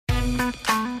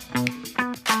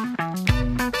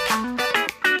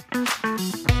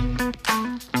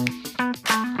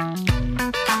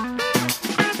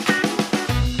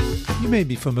You may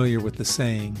be familiar with the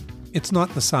saying, it's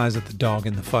not the size of the dog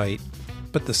in the fight,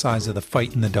 but the size of the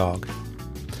fight in the dog.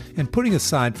 And putting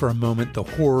aside for a moment the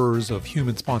horrors of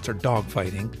human-sponsored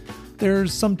dogfighting,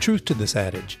 there's some truth to this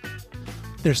adage.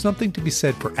 There's something to be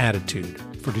said for attitude,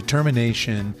 for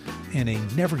determination, and a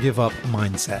never-give-up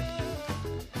mindset.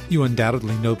 You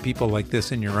undoubtedly know people like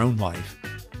this in your own life,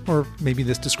 or maybe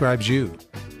this describes you.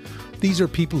 These are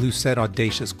people who set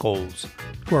audacious goals,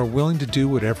 who are willing to do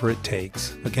whatever it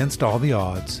takes, against all the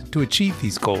odds, to achieve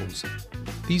these goals.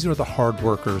 These are the hard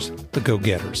workers, the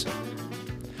go-getters.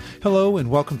 Hello and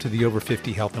welcome to the Over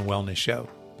 50 Health and Wellness Show.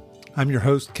 I'm your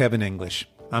host, Kevin English.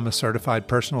 I'm a certified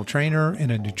personal trainer and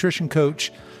a nutrition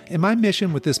coach, and my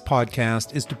mission with this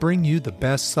podcast is to bring you the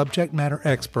best subject matter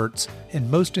experts and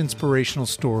most inspirational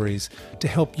stories to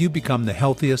help you become the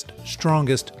healthiest,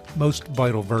 strongest, most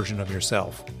vital version of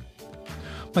yourself.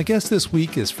 My guest this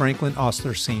week is Franklin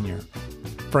Ausler Sr.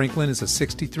 Franklin is a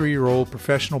 63-year-old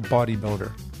professional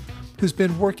bodybuilder who's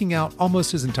been working out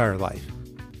almost his entire life.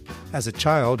 As a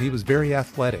child, he was very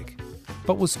athletic,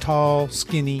 but was tall,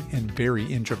 skinny, and very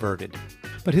introverted.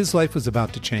 But his life was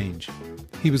about to change.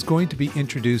 He was going to be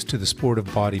introduced to the sport of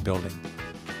bodybuilding.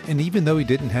 And even though he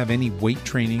didn't have any weight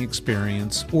training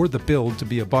experience or the build to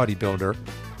be a bodybuilder,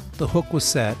 the hook was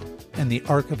set and the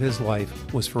arc of his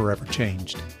life was forever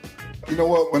changed. You know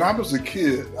what? When I was a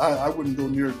kid, I wouldn't go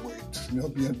near weights. You know,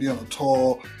 being a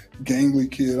tall, gangly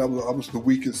kid, I was the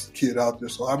weakest kid out there.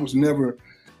 So I was never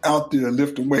out there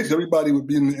lifting weights. Everybody would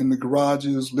be in the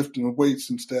garages lifting weights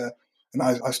and stuff, and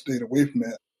I stayed away from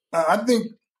that. I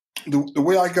think the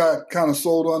way I got kind of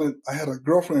sold on it, I had a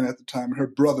girlfriend at the time, and her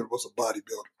brother was a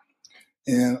bodybuilder.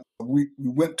 And we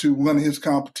went to one of his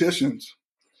competitions,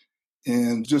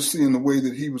 and just seeing the way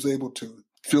that he was able to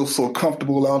feel so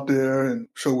comfortable out there and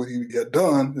show what he had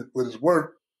done with his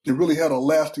work, it really had a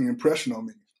lasting impression on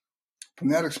me. From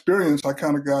that experience, I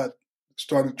kind of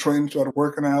started training, started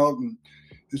working out, and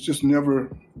it's just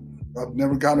I've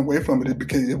never gotten away from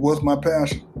it. It was my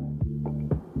passion.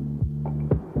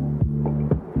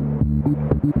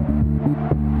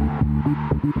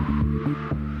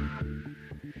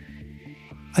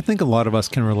 I think a lot of us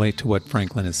can relate to what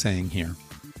Franklin is saying here.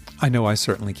 I know I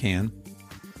certainly can.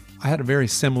 I had a very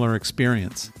similar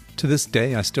experience. To this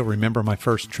day, I still remember my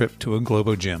first trip to a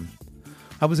Globo gym.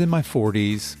 I was in my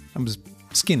 40s. I was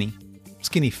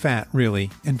skinny fat,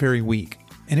 really, and very weak.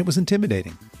 And it was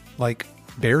intimidating, like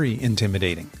very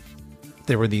intimidating.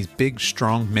 There were these big,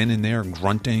 strong men in there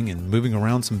grunting and moving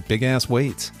around some big-ass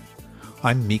weights.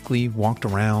 I meekly walked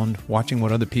around, watching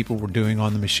what other people were doing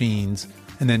on the machines,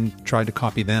 and then tried to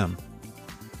copy them.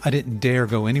 I didn't dare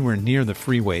go anywhere near the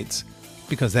free weights,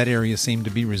 because that area seemed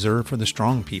to be reserved for the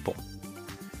strong people.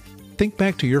 Think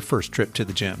back to your first trip to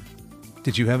the gym.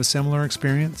 Did you have a similar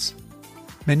experience?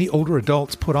 Many older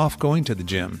adults put off going to the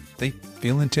gym. They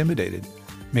feel intimidated.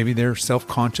 Maybe they're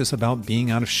self-conscious about being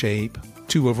out of shape,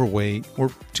 too overweight,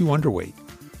 or too underweight.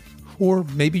 Or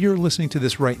maybe you're listening to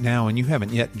this right now and you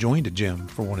haven't yet joined a gym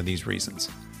for one of these reasons.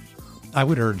 I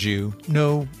would urge you,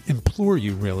 implore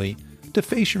you really, to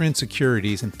face your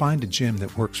insecurities and find a gym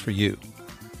that works for you.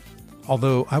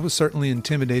 Although I was certainly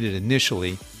intimidated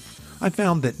initially, I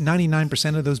found that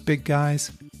 99% of those big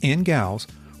guys and gals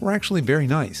were actually very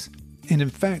nice, and in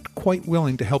fact quite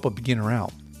willing to help a beginner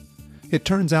out. It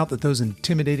turns out that those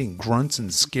intimidating grunts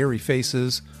and scary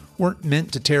faces weren't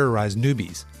meant to terrorize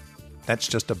newbies. That's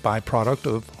just a byproduct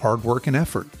of hard work and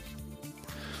effort.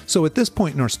 So at this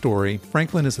point in our story,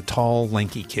 Franklin is a tall,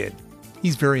 lanky kid.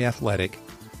 He's very athletic,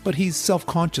 but he's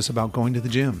self-conscious about going to the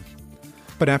gym.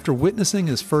 But after witnessing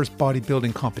his first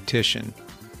bodybuilding competition,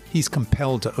 he's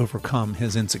compelled to overcome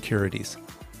his insecurities.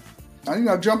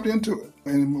 I jumped into it.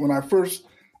 And when I first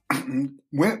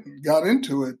got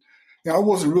into it, I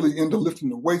wasn't really into lifting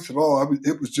the weights at all.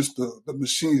 It was just the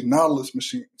machines, Nautilus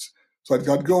machines. So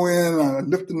I'd go in, I'd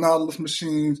lift the Nautilus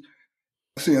machines,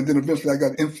 and then eventually I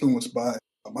got influenced by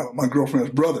my girlfriend's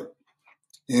brother.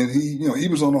 And he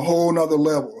was on a whole nother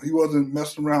level. He wasn't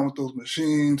messing around with those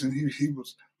machines, and he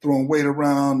was throwing weight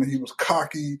around, and he was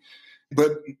cocky.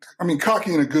 But,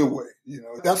 cocky in a good way.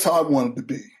 That's how I wanted to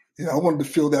be. I wanted to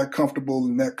feel that comfortable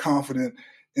and that confident.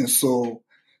 And so,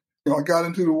 I got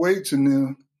into the weights, and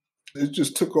then it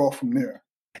just took off from there.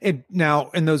 And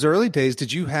now, in those early days,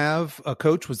 did you have a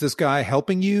coach? Was this guy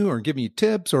helping you or giving you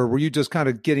tips, or were you just kind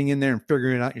of getting in there and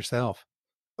figuring it out yourself?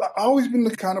 I've always been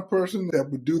the kind of person that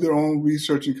would do their own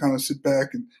research and kind of sit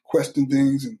back and question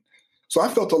things. And so I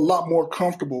felt a lot more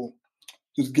comfortable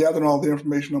just gathering all the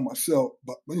information on myself,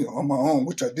 but on my own,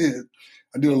 which I did.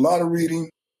 I did a lot of reading.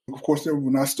 Of course,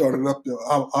 when I started up there,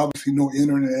 obviously no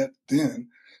internet then.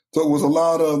 So it was a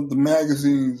lot of the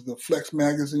magazines, the Flex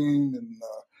magazine and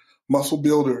Muscle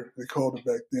Builder, they called it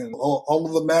back then. All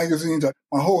of the magazines,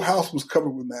 my whole house was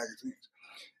covered with magazines.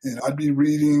 And I'd be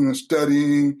reading and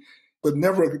studying, but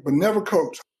never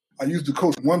coach. I used to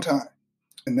coach one time.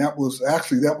 And that was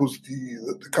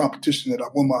the competition that I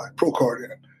won my pro card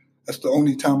in. That's the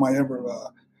only time I ever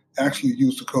actually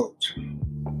used a coach.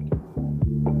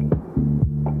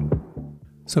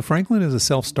 So Franklin is a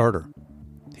self-starter.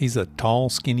 He's a tall,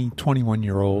 skinny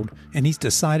 21-year-old, and he's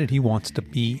decided he wants to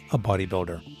be a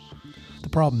bodybuilder. The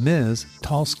problem is,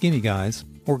 tall, skinny guys,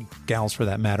 or gals for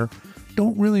that matter,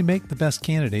 don't really make the best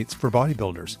candidates for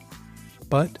bodybuilders.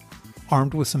 But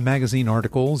armed with some magazine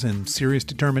articles and serious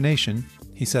determination,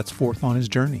 he sets forth on his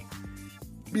journey.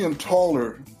 Being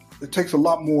taller, it takes a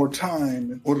lot more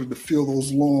time in order to fill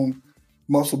those long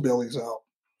muscle bellies out.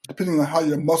 Depending on how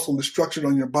your muscle is structured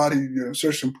on your body, your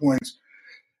insertion points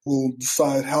will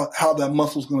decide how that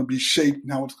muscle is going to be shaped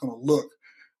and how it's going to look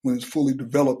when it's fully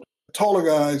developed. Taller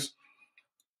guys,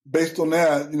 based on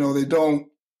that, they don't.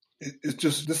 It's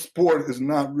just this sport is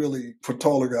not really for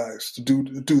taller guys to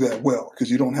do that well because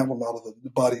you don't have a lot of the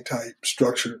body type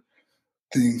structure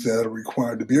things that are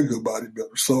required to be a good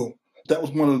bodybuilder. So that was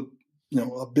one of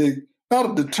a big, not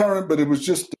a deterrent, but it was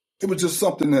just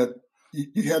something that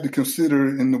you had to consider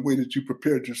in the way that you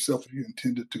prepared yourself if you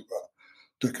intended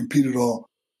to compete at all.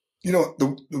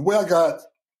 The way I got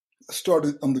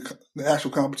started on the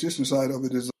actual competition side of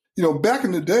it is, back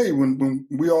in the day when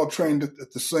we all trained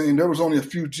at the same, there was only a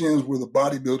few gyms where the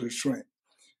bodybuilders trained.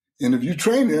 And if you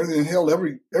trained there, then hell,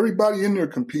 everybody in there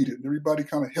competed. Everybody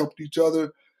kind of helped each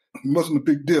other. It wasn't a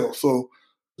big deal. So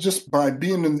just by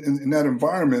being in that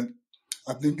environment,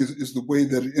 I think is the way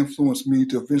that it influenced me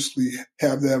to eventually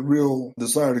have that real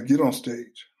desire to get on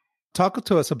stage. Talk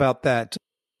to us about that.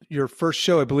 Your first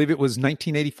show, I believe it was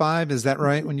 1985. Is that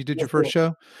right? When you did your first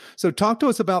show? So talk to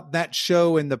us about that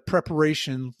show and the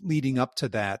preparation leading up to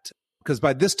that. Because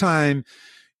by this time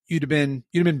you'd have been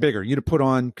bigger. You'd have put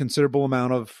on considerable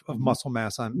amount of muscle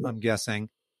mass, I'm guessing.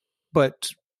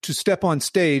 But to step on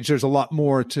stage, there's a lot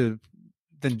more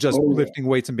than just lifting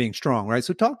weights and being strong, right?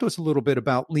 So talk to us a little bit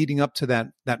about leading up to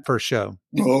that first show.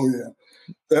 Oh, yeah.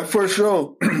 That first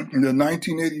show, in the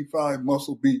 1985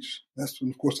 Muscle Beach, that's when,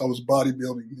 of course, I was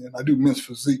bodybuilding. And I do men's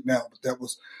physique now, but that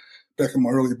was back in my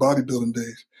early bodybuilding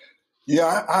days.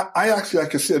 Yeah, I actually,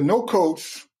 like I said, no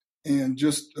coach and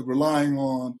just relying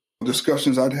on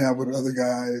discussions I'd have with other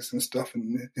guys and stuff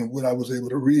and what I was able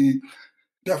to read.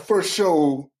 That first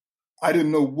show, I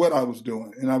didn't know what I was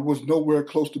doing, and I was nowhere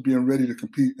close to being ready to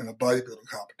compete in a bodybuilding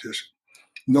competition.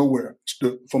 Nowhere.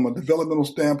 From a developmental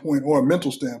standpoint or a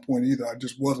mental standpoint either, I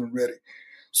just wasn't ready.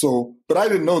 So, but I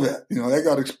didn't know that. That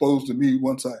got exposed to me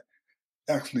once I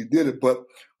actually did it. But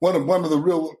one of the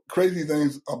real crazy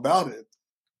things about it,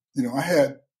 I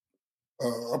had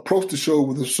approached the show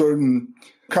with a certain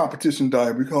competition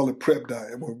diet. We call it prep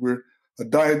diet, where we're a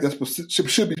diet that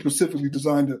should be specifically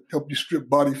designed to help you strip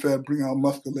body fat, bring out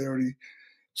muscularity.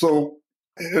 So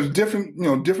there's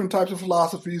different types of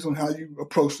philosophies on how you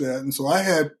approach that. And so I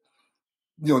had,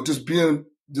 just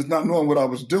not knowing what I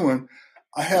was doing,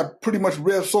 I had pretty much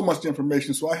read so much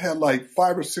information. So I had like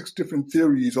 5 or 6 different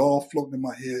theories all floating in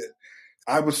my head.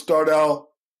 I would start out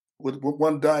with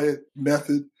one diet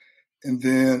method. And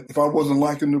then if I wasn't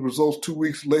liking the results 2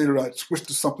 weeks later, I'd switch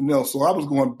to something else. So I was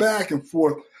going back and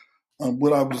forth on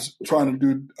what I was trying to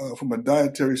do from a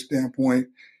dietary standpoint.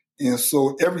 And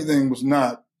so everything was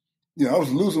not, I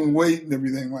was losing weight and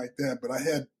everything like that, but I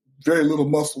had very little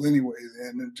muscle anyway.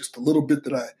 And then just a little bit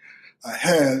that I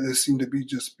had, it seemed to be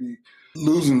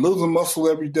losing muscle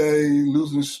every day,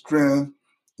 losing strength.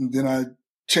 And then I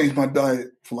changed my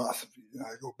diet philosophy.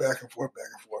 I go back and forth.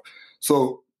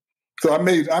 So I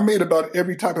made about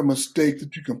every type of mistake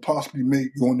that you can possibly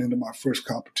make going into my first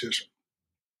competition.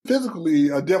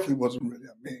 Physically, I definitely wasn't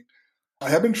ready. I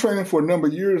had been training for a number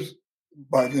of years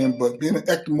by then, but being an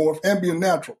ectomorph and being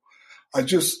natural, I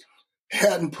just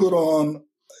hadn't put on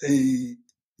a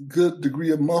good degree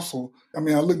of muscle. I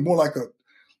looked more like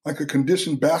a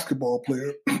conditioned basketball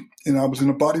player, and I was in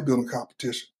a bodybuilding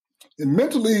competition. And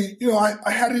mentally,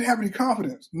 I didn't have any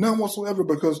confidence, none whatsoever,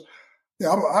 because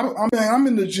I'm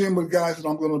in the gym with guys that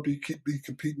I'm going to be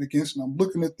competing against, and I'm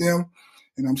looking at them,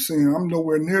 and I'm saying I'm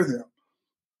nowhere near them.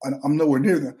 I'm nowhere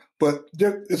near them. But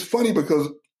it's funny because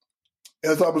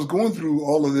as I was going through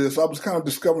all of this, I was kind of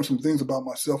discovering some things about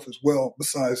myself as well,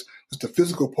 besides just the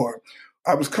physical part.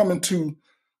 I was coming to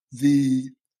the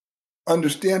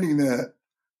understanding that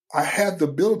I had the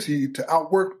ability to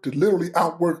literally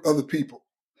outwork other people.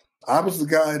 I was the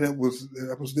guy that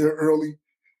was there early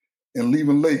and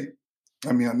leaving late.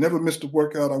 I mean, I never missed a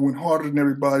workout. I went harder than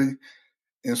everybody.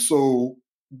 And so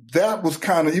that was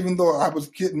kind of, even though I was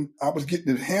getting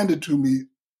it handed to me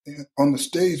on the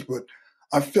stage, but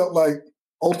I felt like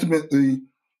ultimately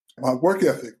my work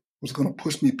ethic was going to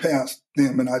push me past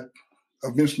them, and I'd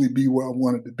eventually be where I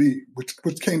wanted to be, which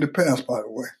came to pass, by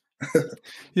the way.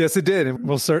 Yes, it did. And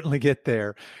we'll certainly get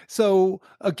there. So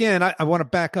again, I want to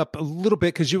back up a little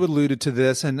bit because you alluded to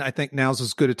this, and I think now's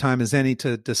as good a time as any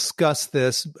to discuss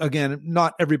this. Again,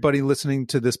 not everybody listening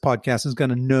to this podcast is going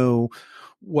to know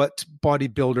what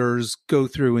bodybuilders go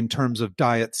through in terms of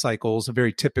diet cycles. A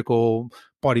very typical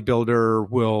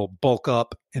bodybuilder will bulk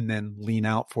up and then lean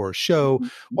out for a show.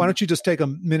 Why don't you just take a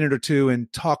minute or two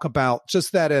and talk about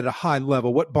just that at a high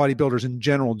level, what bodybuilders in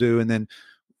general do, and then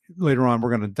later on,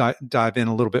 we're going to dive in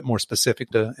a little bit more specific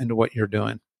into what you're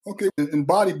doing. Okay. In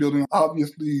bodybuilding,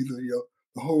 obviously,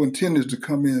 the whole intent is to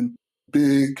come in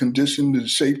big, conditioned, and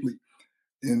shapely.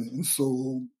 And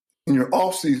so in your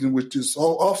off season,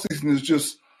 off season is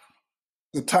just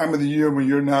the time of the year when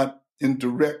you're not in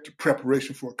direct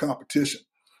preparation for a competition.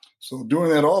 So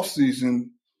during that off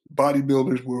season,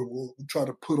 bodybuilders will try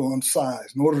to put on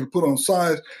size. In order to put on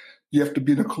size, you have to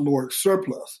be in a caloric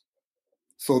surplus.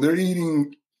 So they're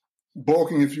eating,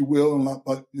 bulking, if you will,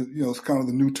 and it's kind of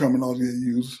the new terminology they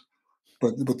use,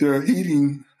 but they're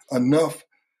eating enough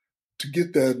to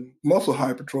get that muscle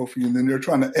hypertrophy, and then they're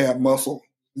trying to add muscle,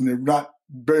 and they're not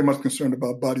very much concerned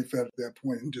about body fat at that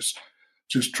point, and just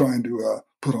trying to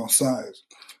put on size.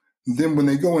 And then when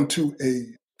they go into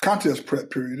a contest prep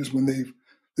period,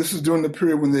 this is during the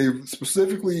period when they've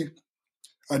specifically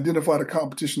identified a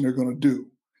competition they're going to do.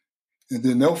 And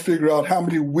then they'll figure out how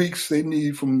many weeks they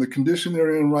need from the condition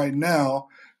they're in right now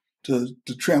to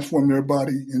transform their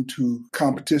body into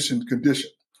competition condition.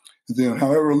 And then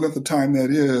however length of time that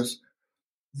is,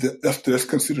 that's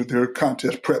considered their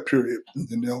contest prep period. And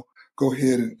then they'll go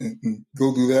ahead and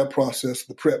go through that process,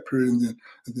 the prep period, and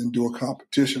then do a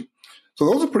competition. So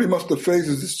those are pretty much the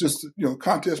phases. It's just,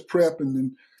 contest prep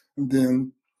and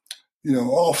then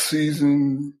off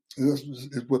season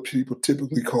is what people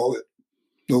typically call it.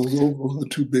 Those are the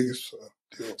two biggest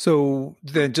deals. So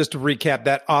then just to recap,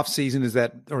 that off season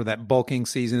that bulking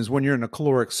season is when you're in a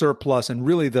caloric surplus, and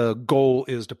really the goal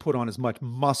is to put on as much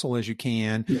muscle as you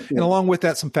can. Yeah. And along with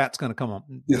that, some fat's going to come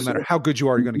on. No matter how good you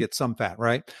are, you're going to get some fat,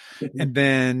 right? Mm-hmm. And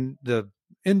then the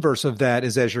inverse of that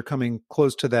is as you're coming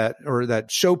close to that, or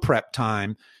that show prep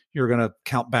time, you're going to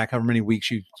count back however many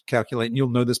weeks you calculate. And you'll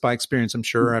know this by experience, I'm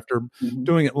sure, after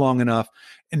doing it long enough.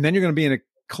 And then you're going to be in a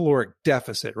caloric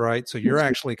deficit, right? So you're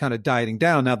actually kind of dieting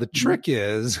down. Now, the trick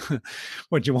is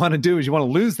what you want to do is you want to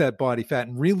lose that body fat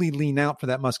and really lean out for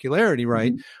that muscularity,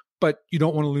 right? But you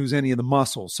don't want to lose any of the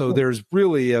muscle. So there's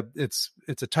really it's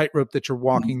a tightrope that you're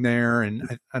walking there.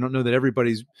 And I don't know that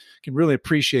everybody's can really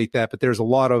appreciate that, but there's a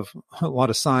lot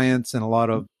of science and a lot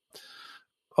of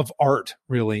art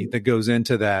really that goes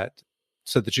into that,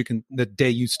 so that you can, the day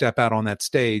you step out on that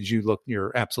stage, you look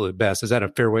your absolute best. Is that a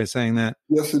fair way of saying that?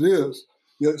 Yes, it is.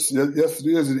 Yes, it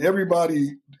is. And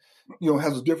everybody,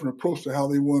 has a different approach to how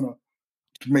they want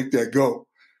to make that go.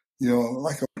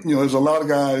 There's a lot of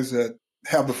guys that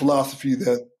have the philosophy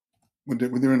that when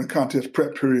they're in a contest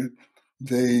prep period,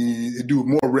 they do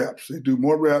more reps. They do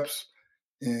more reps.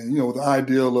 And, the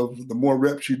ideal of the more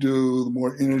reps you do, the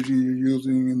more energy you're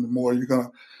using, and the more you're going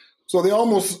to. So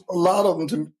a lot of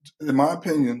them, in my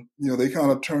opinion, they kind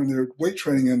of turn their weight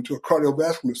training into a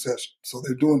cardiovascular session. So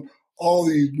they're doing all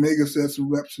these mega sets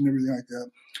and reps and everything like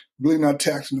that, really not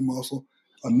taxing the muscle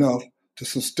enough to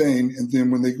sustain. And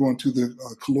then when they go into the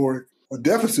caloric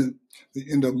deficit, they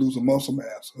end up losing muscle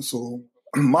mass. And so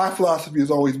my philosophy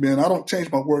has always been, I don't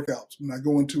change my workouts. When I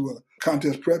go into a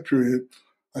contest prep period,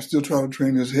 I still try to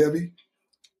train as heavy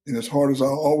and as hard as I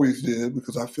always did,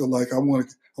 because I feel like I want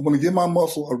to give my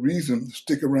muscle a reason to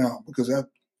stick around, because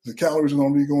the calories are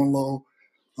going to be going low.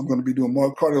 I'm going to be doing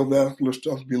more cardiovascular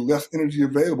stuff, to be less energy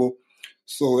available.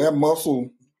 So that muscle,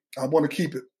 I want to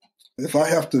keep it. If I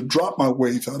have to drop my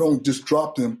weights, I don't just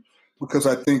drop them because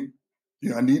I think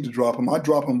I need to drop them. I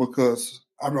drop them because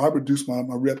I reduce my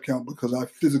rep count because I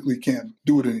physically can't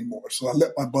do it anymore. So I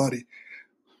let my body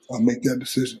make that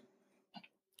decision.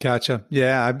 Gotcha.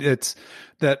 Yeah. It's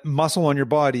that muscle on your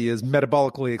body is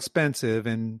metabolically expensive,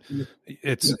 and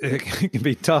it can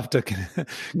be tough to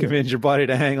convince your body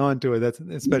to hang on to it. That's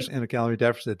especially in a calorie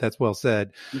deficit. That's well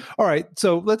said. All right.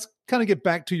 So let's kind of get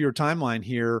back to your timeline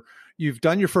here. You've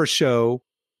done your first show.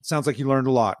 It sounds like you learned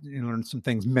a lot. You learned some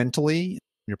things mentally.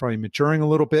 You're probably maturing a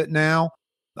little bit now.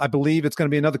 I believe it's going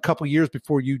to be another couple of years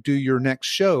before you do your next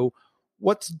show.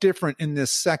 What's different in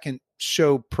this second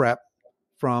show prep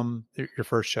from your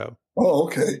first show? Oh,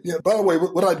 okay. Yeah. By the way,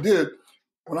 what I did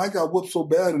when I got whooped so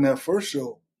bad in that first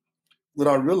show, what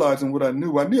I realized and what I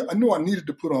knew I needed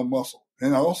to put on muscle.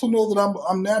 And I also know that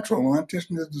I'm natural. My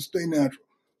intention is to stay natural.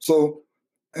 So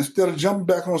instead of jumping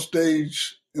back on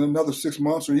stage in another 6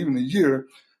 months or even a year,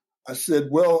 I said,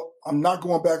 well, I'm not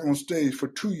going back on stage for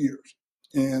 2 years.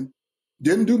 And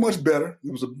didn't do much better.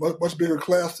 It was a much bigger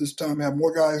class this time. I had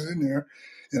more guys in there.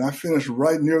 And I finished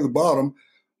right near the bottom.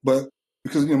 But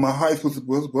because, my height was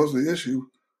the issue.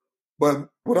 But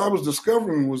what I was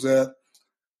discovering was that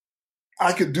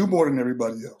I could do more than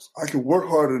everybody else. I could work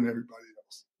harder than everybody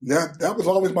else. That was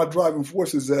always my driving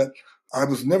force, is that I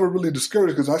was never really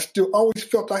discouraged because I still always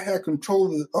felt I had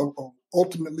control of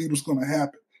ultimately what's going to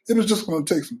happen. It was just going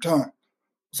to take some time.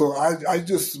 So I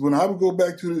just, when I would go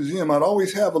back to the gym, I'd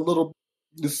always have a little,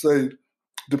 just say,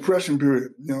 depression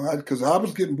period, because I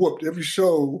was getting whooped every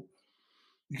show.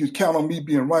 You could count on me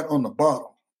being right on the bottom,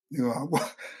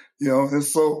 and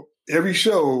so every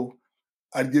show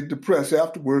I'd get depressed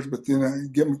afterwards, but then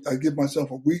I'd give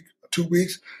myself a week, 2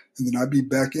 weeks, and then I'd be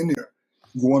back in there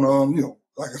going on,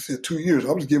 like I said, 2 years.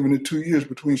 I was giving it 2 years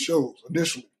between shows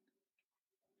initially.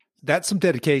 That's some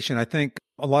dedication. I think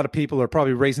a lot of people are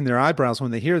probably raising their eyebrows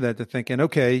when they hear that. They're thinking,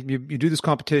 okay, you do this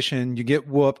competition, you get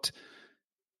whooped,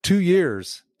 2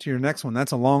 years to your next one.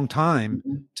 That's a long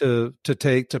time to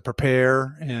take to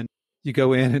prepare. And you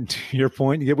go in and, to your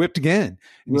point, you get whipped again.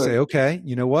 And you say, okay,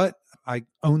 you know what? I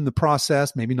own the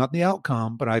process, maybe not the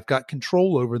outcome, but I've got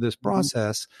control over this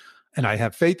process, and I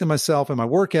have faith in myself and my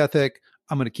work ethic.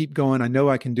 I'm going to keep going. I know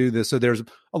I can do this. So there's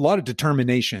a lot of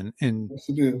determination and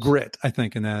grit, I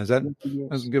think, in that.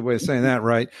 That's a good way of saying that,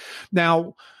 right?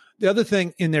 Now, the other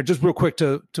thing in there, just real quick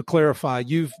to clarify,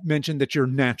 you've mentioned that you're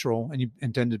natural and you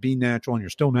intend to be natural and you're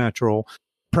still natural.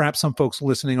 Perhaps some folks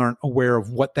listening aren't aware of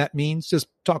what that means. Just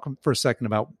talk for a second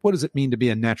about what does it mean to be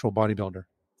a natural bodybuilder?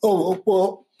 Oh,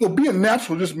 well, being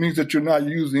natural just means that you're not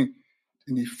using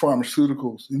any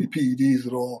pharmaceuticals, any PEDs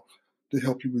at all to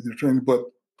help you with your training. But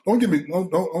don't get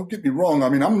me wrong. I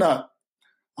mean, I'm not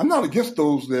against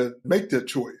those that make that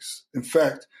choice. In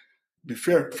fact, be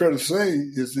fair to say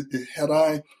is that had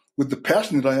I, with the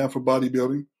passion that I have for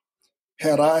bodybuilding,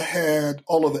 had I had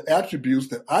all of the attributes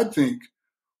that I think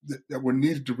that were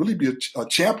needed to really be a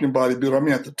champion bodybuilder, I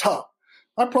mean, at the top,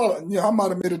 I might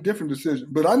have made a different decision.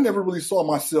 But I never really saw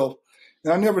myself,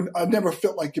 and I never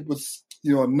felt like it was,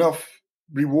 enough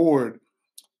reward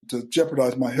to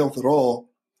jeopardize my health at all.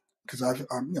 Because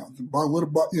what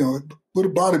are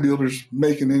bodybuilders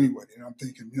making anyway? I'm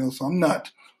thinking, so I'm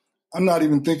not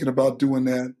even thinking about doing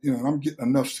that. And I'm getting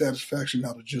enough satisfaction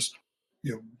out of just,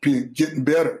 getting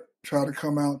better. Try to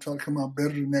come out better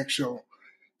the next show.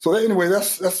 So anyway,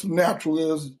 that's natural.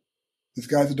 There's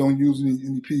guys that don't use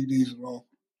any PEDs at all.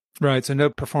 Right. So no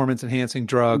performance enhancing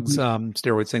drugs,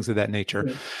 steroids, things of that nature.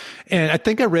 Yeah. And I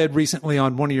think I read recently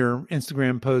on one of your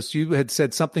Instagram posts, you had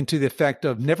said something to the effect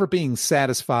of never being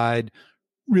satisfied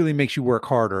really makes you work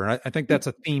harder. And I think that's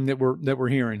a theme that we're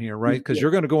hearing here, right? Because you're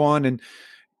going to go on and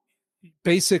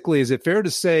basically, is it fair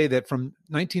to say that from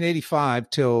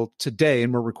 1985 till today,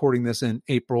 and we're recording this in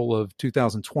April of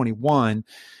 2021,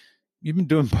 you've been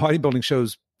doing bodybuilding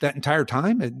shows that entire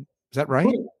time? Is that right?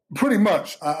 Pretty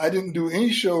much. I didn't do any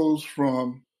shows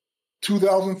from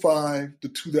 2005 to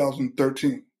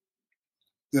 2013.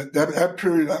 That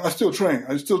period, I still train.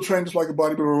 I still train just like a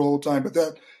bodybuilder all the time.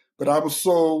 But I was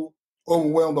so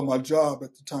overwhelmed on my job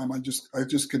at the time. I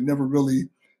just could never really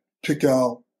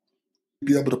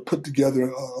be able to put together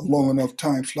a long enough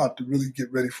time slot to really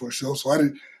get ready for a show. So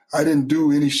I didn't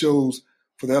do any shows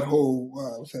for that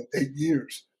whole 8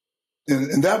 years.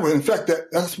 And that was, in fact,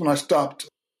 that's when I stopped.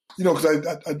 Because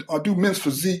I do men's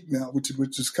physique now, which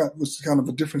is kind of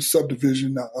a different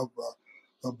subdivision of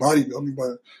bodybuilding.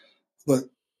 But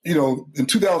in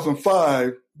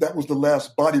 2005, that was the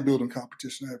last bodybuilding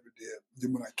competition I ever did.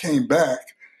 Then when I came back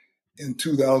in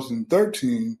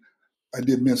 2013, I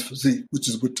did men's physique, which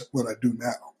is what I do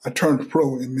now. I turned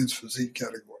pro in men's physique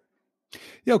category.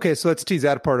 Yeah. Okay. So let's tease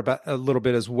that apart about a little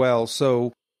bit as well.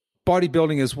 So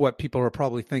bodybuilding is what people are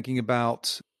probably thinking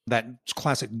about. That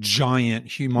classic giant,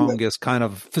 humongous kind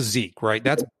of physique, right?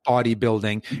 That's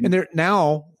bodybuilding. And there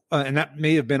now, and that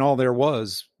may have been all there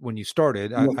was when you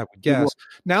started, I would guess.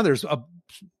 Now there's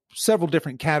several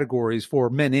different categories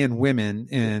for men and women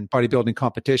in bodybuilding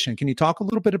competition. Can you talk a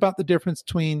little bit about the difference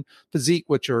between physique,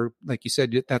 which are, like you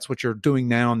said, that's what you're doing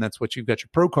now, and that's what you've got your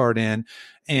pro card in,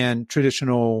 and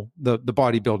traditional, the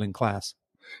bodybuilding class?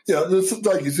 Yeah,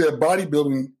 like you said,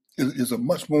 bodybuilding is a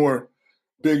much more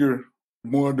bigger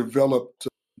more developed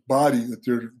body that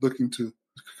they're looking to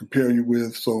compare you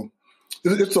with. So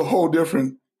it's a whole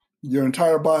different, your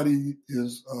entire body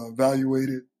is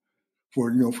evaluated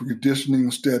for, for conditioning,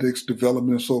 aesthetics,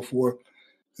 development, and so forth.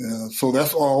 So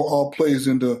that's all plays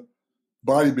into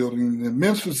bodybuilding. And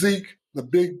men's physique, the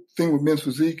big thing with men's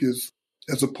physique is,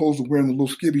 as opposed to wearing the little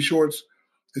skivvy shorts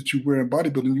that you wear in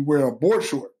bodybuilding, you wear a board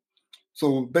short.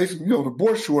 So basically, the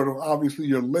board short, obviously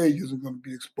your leg isn't going to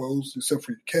be exposed except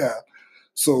for your calf.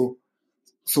 So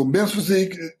men's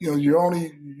physique,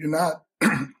 you're not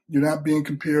you're not being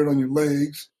compared on your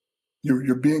legs.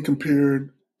 You're being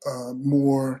compared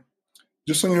more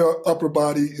just on your upper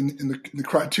body, and the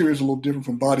criteria is a little different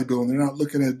from bodybuilding. They're not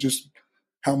looking at just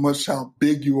how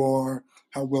big you are,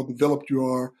 how well developed you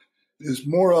are. It's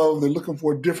more of, they're looking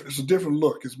for it's a different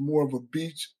look. It's more of a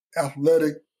beach,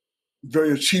 athletic,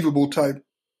 very achievable type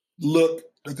look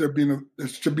that they're being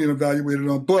evaluated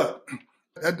on. But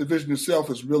that division itself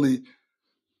has really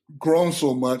grown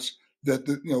so much that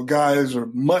guys are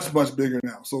much, much bigger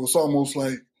now. So it's almost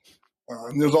like,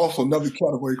 and there's also another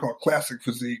category called classic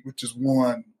physique, which is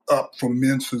one up from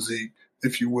men's physique,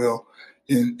 if you will.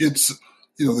 And it's,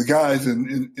 the guys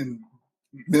in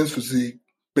men's physique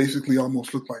basically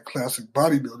almost look like classic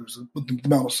bodybuilders with the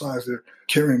amount of size they're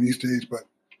carrying these days. But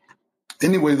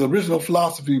anyway, the original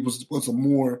philosophy was a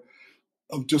more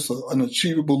of just an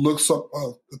achievable look,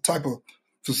 a type of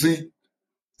physique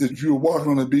that if you were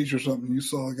walking on the beach or something, you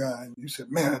saw a guy and you said,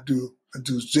 man, that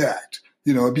dude's jacked.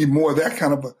 It'd be more that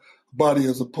kind of a body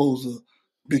as opposed to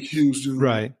big, huge dude.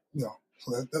 Right.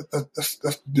 So that's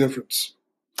the difference.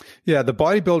 Yeah, the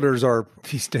bodybuilders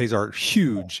these days are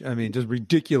huge. I mean, just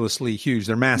ridiculously huge.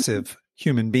 They're massive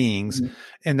human beings. Mm-hmm.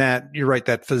 And that, you're right,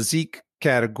 that physique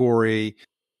category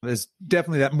is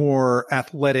definitely that more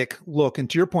athletic look. And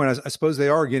to your point, I suppose they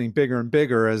are getting bigger and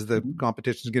bigger as the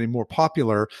competition is getting more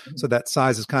popular. Mm-hmm. So that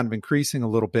size is kind of increasing a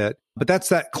little bit. But that's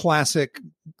that classic,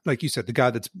 like you said, the guy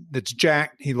that's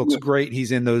jacked. He looks great. He's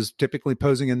typically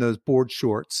posing in those board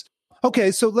shorts.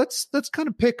 Okay, so let's kind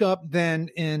of pick up then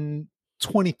in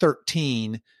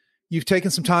 2013. You've taken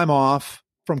some time off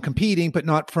from competing, but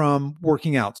not from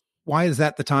working out. Why is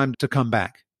that the time to come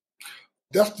back?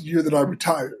 That's the year that I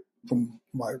retired from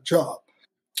my job.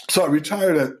 So I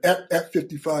retired at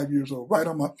 55 years old. Right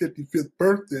on my 55th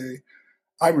birthday,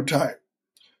 I retired.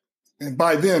 And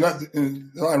by then,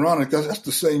 ironic, that's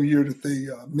the same year that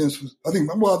I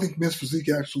think men's physique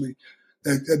actually,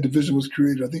 that division was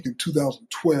created, I think in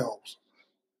 2012.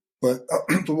 But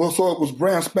so it was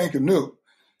brand spanking new.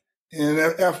 And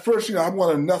at first, I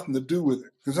wanted nothing to do with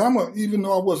it because even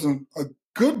though I wasn't a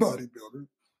good bodybuilder,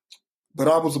 but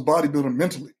I was a bodybuilder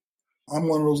mentally. I'm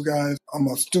one of those guys. I'm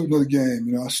a student of the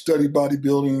game. I studied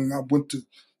bodybuilding. I went to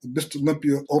the Mr.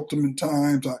 Olympia Ultimate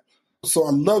Times. So I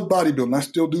love bodybuilding. I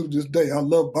still do to this day. I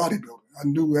love bodybuilding. I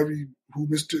knew every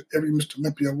Mr.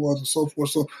 Olympia was and so forth.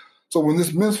 So when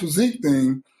this men's physique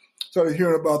thing, started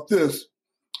hearing about this,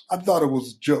 I thought it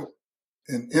was a joke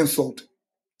and insulting.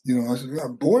 I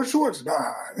said, board shorts?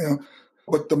 Nah.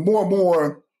 But the more and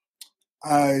more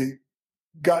I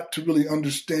got to really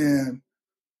understand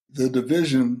the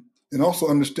division and also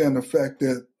understand the fact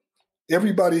that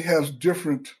everybody has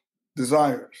different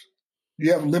desires.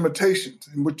 You have limitations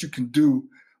in what you can do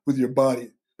with your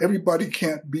body. Everybody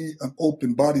can't be an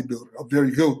open bodybuilder, a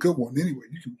very good one anyway.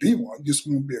 You can be one, you just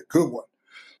won't be a good one.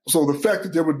 So the fact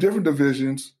that there were different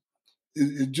divisions,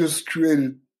 it just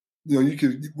created, you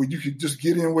could just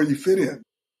get in where you fit in.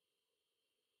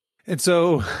 And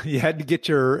so you had to get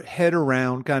your head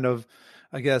around kind of,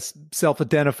 I guess,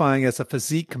 self-identifying as a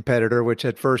physique competitor, which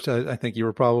at first I think you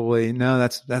were probably, no,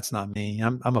 that's not me.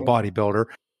 I'm a bodybuilder.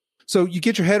 So you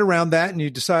get your head around that and you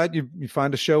decide you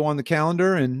find a show on the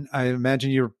calendar, and I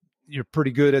imagine you're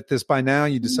pretty good at this by now.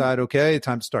 You decide, okay,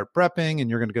 time to start prepping, and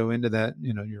you're going to go into that,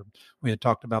 we had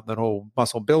talked about that whole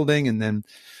muscle building and then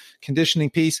conditioning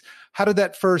piece. How did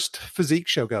that first physique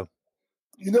show go?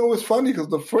 It's funny because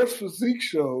the first physique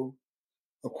show,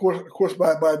 of course,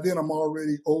 by then I'm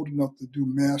already old enough to do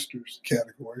masters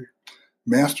category.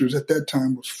 Masters at that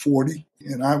time was 40,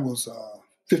 and I was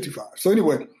 55. So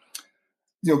anyway,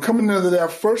 coming into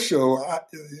that first show,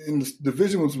 in the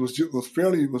division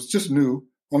was just new,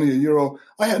 only a year old.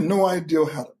 I had no idea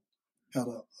how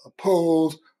to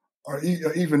pose or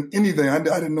even anything. I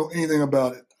didn't know anything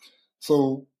about it.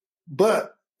 So,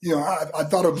 but I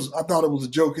thought it was a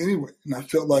joke anyway, and I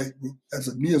felt like as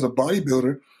a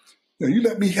bodybuilder. You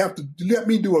let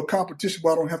me do a competition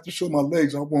where I don't have to show my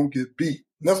legs, I won't get beat.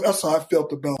 And that's how I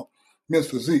felt about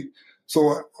men's physique.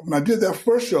 So when I did that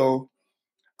first show,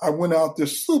 I went out there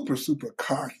super, super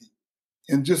cocky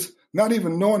and just not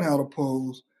even knowing how to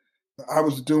pose. I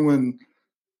was doing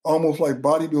almost like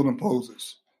bodybuilding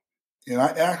poses. And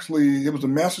it was a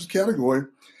master's category,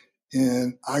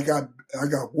 and I got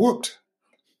whooped,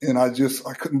 and I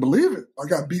couldn't believe it. I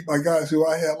got beat by guys who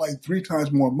I had like 3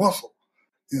 times more muscle.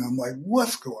 And I'm like,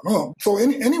 what's going on? So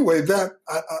anyway, that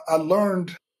I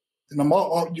learned, and I'm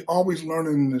always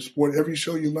learning in this sport. Every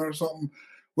show you learn something.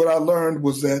 What I learned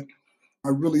was that I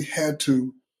really had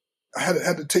to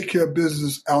take care of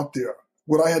business out there.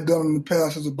 What I had done in the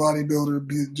past as a bodybuilder,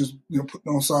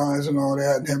 putting on size and all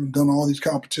that, and having done all these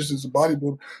competitions as a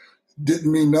bodybuilder,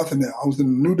 didn't mean nothing now. I was in a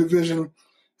new division,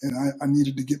 and I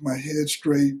needed to get my head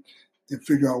straight and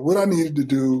figure out what I needed to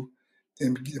do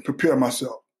and prepare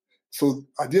myself. So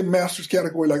I did master's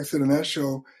category, like I said, in that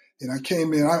show, and I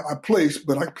came in. I placed,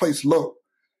 but I placed low,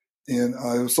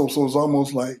 and so it was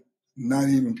almost like not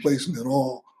even placing at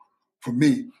all for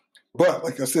me. But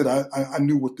like I said, I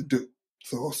knew what to do.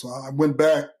 So I went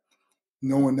back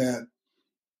knowing that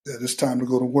it's time to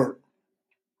go to work.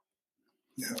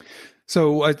 Yeah.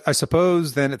 So I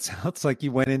suppose then it sounds like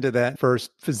you went into that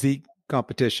first physique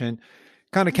competition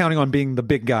kind of counting on being the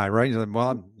big guy, right? You're like,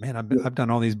 well, man, I've done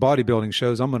all these bodybuilding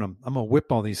shows. I'm gonna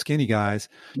whip all these skinny guys.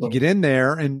 You get in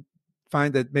there and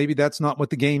find that maybe that's not what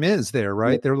the game is there,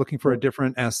 right? They're looking for a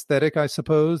different aesthetic, I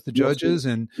suppose, the judges.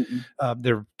 And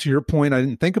they're, to your point, I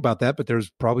didn't think about that, but there's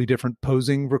probably different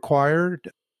posing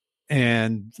required.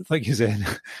 And like you said,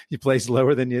 you placed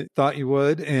lower than you thought you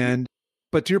would.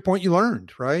 But to your point, you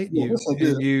learned, right?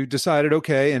 You decided,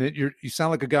 okay, and you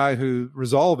sound like a guy who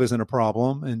resolve isn't a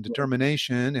problem, and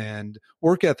determination and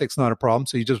work ethic's not a problem.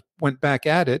 So you just went back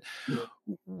at it.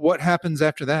 What happens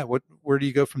after that? Where do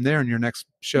you go from there in your next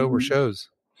show or shows?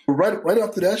 Right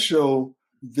after that show,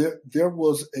 there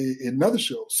was another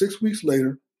show 6 weeks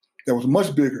later that was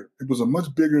much bigger. It was a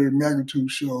much bigger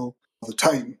magnitude show, The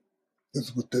Titan.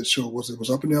 That's what that show was. It was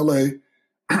up in LA,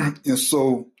 and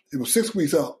so it was 6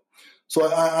 weeks out. So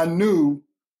I knew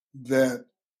that,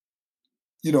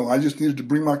 I just needed to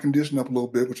bring my condition up a little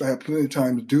bit, which I had plenty of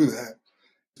time to do that.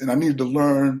 And I needed to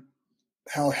learn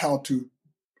how to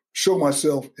show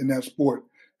myself in that sport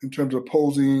in terms of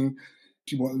posing.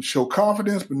 You want to show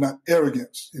confidence, but not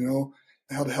arrogance,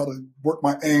 how to work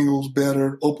my angles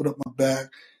better, open up my back,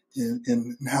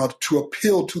 and how to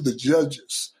appeal to the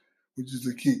judges, which is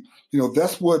the key.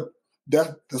 That's what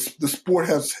the sport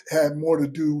has had more to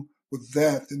do with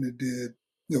that than it did.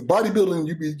 Bodybuilding,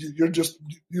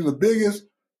 you're the biggest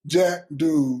jack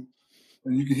dude,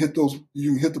 and you can hit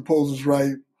the poses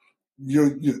right.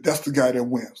 That's the guy that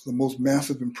wins, the most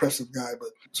massive, impressive guy. But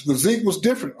physique was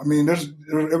different. I mean,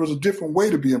 there was a different way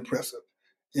to be impressive,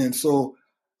 and so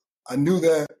I knew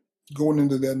that going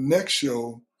into that next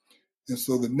show. And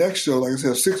so the next show, like I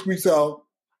said, 6 weeks out,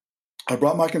 I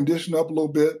brought my condition up a little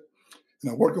bit,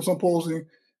 and I worked on some posing.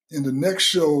 And the next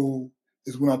show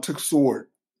is when I took sword.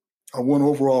 I won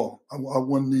overall. I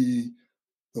won the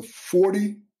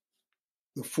 40,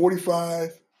 the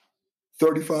 45,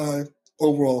 35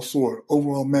 overall sword,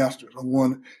 overall masters. I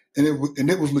won, and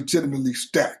it was legitimately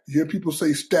stacked. You hear people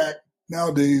say stacked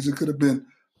nowadays. It could have been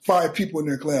 5 people in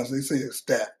their class. They say it's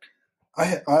stacked.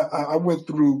 I went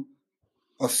through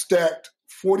a stacked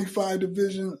 45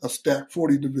 division, a stacked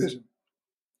 40 division.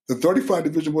 The 35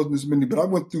 division wasn't as many, but I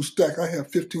went through stack. I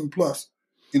had 15 plus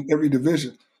in every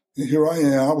division. And here I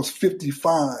am. I was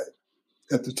 55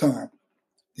 at the time,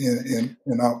 and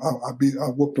I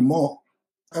whooped them all.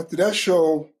 After that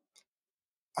show,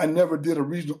 I never did a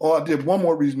regional. Oh, I did one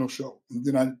more regional show, and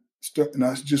then I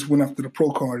just went after the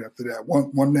pro card after that.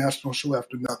 One national show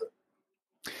after another.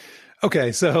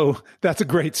 Okay, so that's a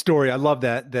great story. I love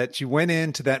that you went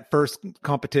into that first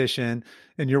competition,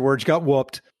 and your words got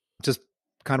whooped. Just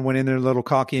kind of went in there a little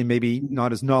cocky and maybe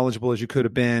not as knowledgeable as you could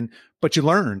have been, but you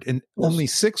learned. And only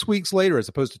 6 weeks later, as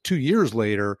opposed to 2 years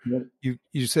later,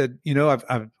 you said,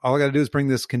 I've all I got to do is bring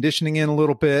this conditioning in a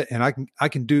little bit, and I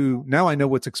can do, now I know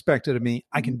what's expected of me.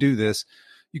 I can do this.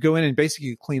 You go in and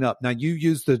basically clean up. Now you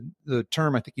use the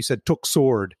term, I think you said, took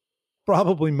sword.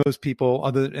 Probably most people,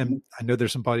 and I know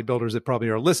there's some bodybuilders that probably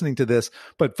are listening to this,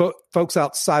 but folks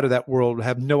outside of that world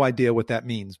have no idea what that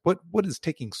means. What does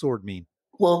taking sword mean?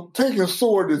 Well, taking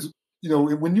sword is,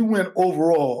 when you win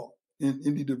overall in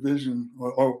any division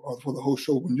or for the whole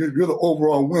show, when you're the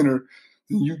overall winner,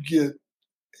 then you get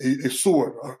a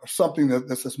sword or something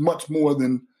that's much more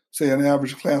than, say, an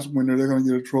average class winner. They're going to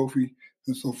get a trophy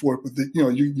and so forth, but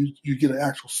you get an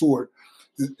actual sword.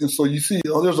 And so you see,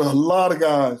 there's a lot of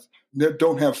guys that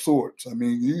don't have swords. I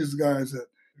mean, these guys that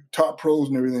top pros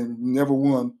and everything never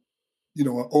won,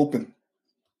 an open.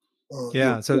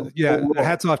 Hats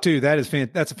off too.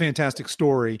 That's a fantastic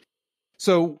story.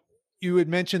 So you had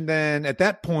mentioned then at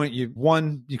that point, you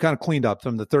kind of cleaned up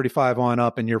from the 35 on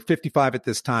up, and you're 55 at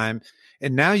this time.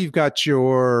 And now you've got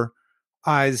your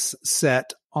eyes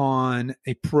set on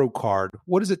a pro card.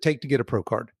 What does it take to get a pro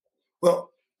card?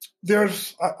 Well,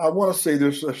 I want to say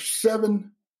there's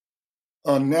 7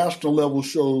 national level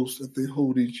shows that they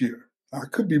hold each year. I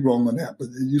could be wrong on that, but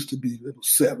it was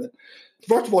 7.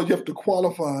 First of all, you have to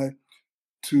qualify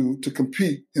to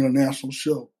compete in a national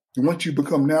show. And once you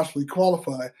become nationally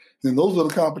qualified, then those are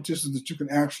the competitions that you can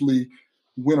actually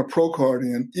win a pro card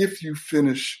in if you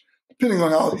finish, depending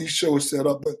on how each show is set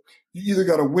up. But you either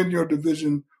got to win your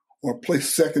division or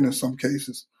place second in some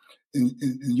cases, and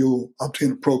you'll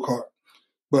obtain a pro card.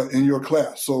 But in your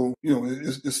class. So,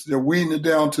 they're weeding it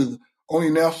down to only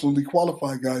nationally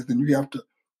qualified guys, then you have to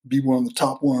be one of the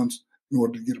top ones in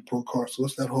order to get a pro card. So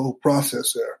it's that whole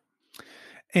process there.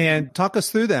 And talk us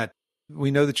through that.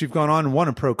 We know that you've gone on and won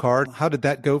a pro card. How did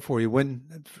that go for you?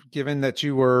 Given that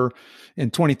you were in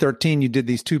 2013, you did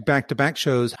these 2 back-to-back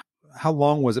shows. How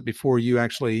long was it before you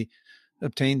actually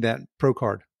obtained that pro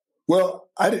card? Well,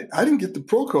 I didn't get the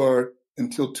pro card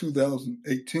until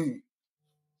 2018.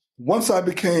 Once I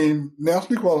became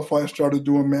nationally qualified, I started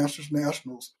doing Masters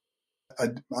Nationals. I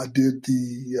did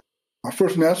my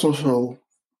first national show,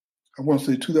 I want to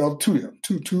say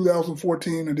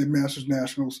 2014, I did Masters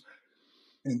Nationals.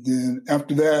 And then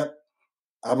after that,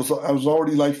 I was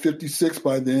already like 56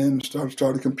 by then,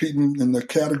 started competing in the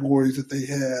categories that they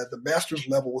had. The Masters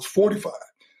level was 45.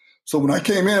 So when I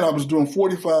came in, I was doing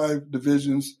 45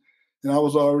 divisions, and I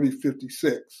was already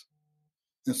 56.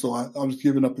 And so I was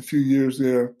giving up a few years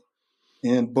there.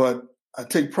 But I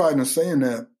take pride in saying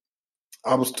that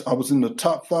I was in the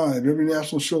top 5 every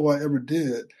national show I ever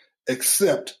did,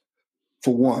 except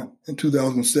for one. In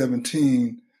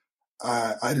 2017,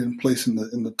 I didn't place in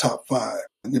the top 5.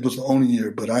 And it was the only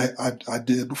year, but I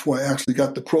did before I actually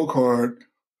got the pro card.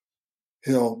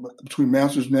 Hell, between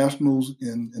Masters Nationals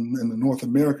and the North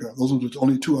America, those were the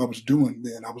only 2 I was doing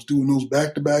then. I was doing those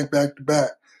back to back.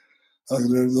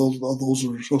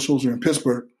 Those shows are in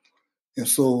Pittsburgh. And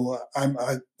so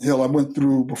I went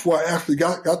through, before I actually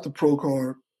got the pro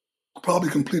card, probably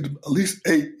completed at least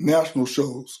 8 national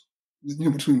shows,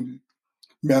 between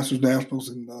Masters Nationals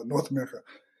and North America.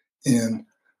 And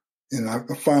I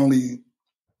finally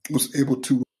was able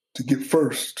to get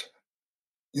first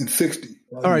in 60.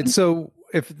 All right. So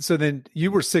then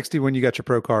you were 60 when you got your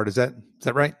pro card. Is that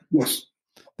right? Yes.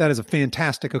 That is a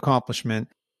fantastic accomplishment.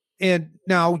 And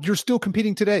now you're still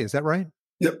competing today. Is that right?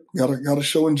 Yep. Got a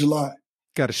show in July.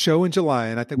 Got a show in July.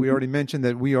 And I think we already mentioned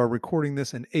that we are recording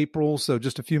this in April, so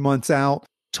just a few months out.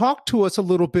 Talk to us a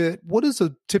little bit. What does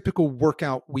a typical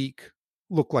workout week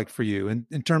look like for you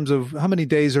in terms of how many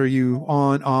days are you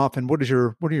on, off, and what do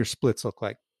your splits look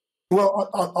like? Well,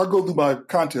 I'll go through my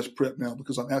contest prep now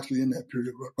because I'm actually in that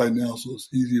period right now, so it's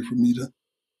easier for me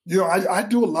to, I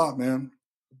do a lot, man.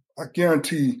 I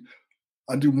guarantee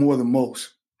I do more than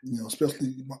most,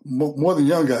 especially more than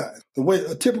young guys. The way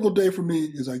a typical day for me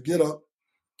is I get up,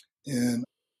 and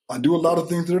I do a lot of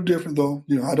things that are different, though.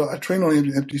 I train on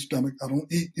an empty stomach. I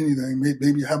don't eat anything.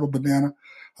 Maybe have a banana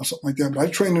or something like that. But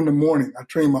I train in the morning. I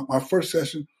train my first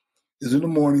session is in the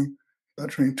morning. I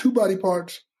train 2 body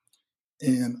parts,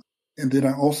 and then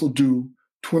I also do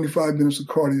 25 minutes of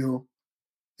cardio,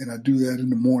 and I do that in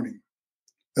the morning.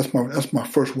 That's my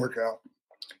first workout.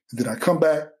 And then I come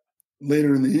back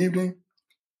later in the evening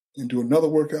and do another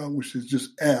workout, which is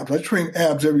just abs. I train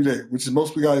abs every day, which is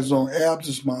most guys don't. Abs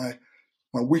is my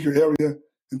weaker area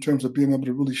in terms of being able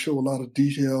to really show a lot of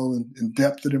detail and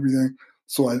depth and everything.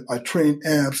 So I train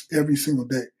abs every single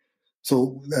day.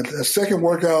 So that second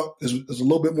workout is a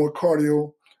little bit more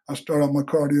cardio. I start out my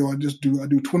cardio. I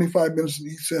do 25 minutes in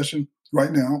each session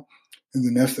right now, and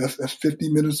then that's 50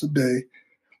 minutes a day.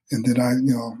 And then I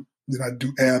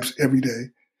do abs every day,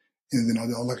 and then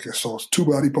so it's 2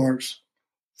 body parts,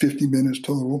 50 minutes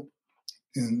total,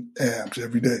 and abs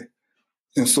every day.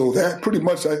 And so that pretty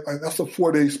much, that's a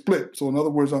 4-day split. So in other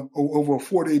words, over a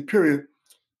 4-day period,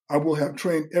 I will have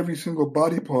trained every single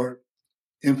body part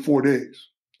in 4 days.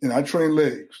 And I train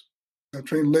legs. I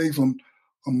train legs on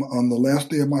the last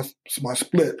day of my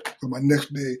split. So my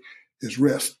next day is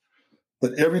rest.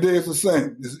 But every day is the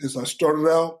same. Is I started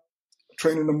out,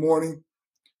 train in the morning,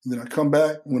 and then I come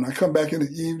back. When I come back in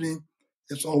the evening,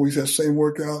 it's always that same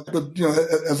workout. But,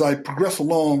 as I progress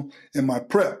along in my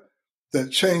prep, that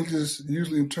changes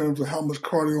usually in terms of how much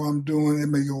cardio I'm doing. It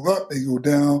may go up, it may go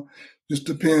down, just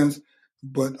depends.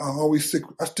 But I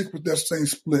stick with that same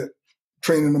split,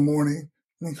 train in the morning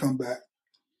and come back.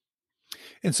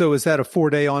 And so is that a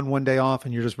 4-day on, 1 day off,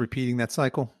 and you're just repeating that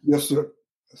cycle? Yes, sir.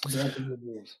 That's exactly what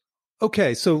it is.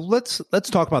 Okay, so let's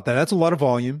talk about that. That's a lot of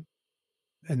volume,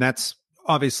 and that's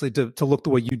obviously to look the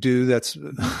way you do. That's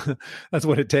that's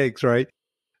what it takes, right?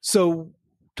 So,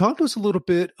 talk to us a little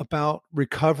bit about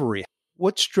recovery.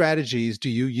 What strategies do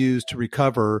you use to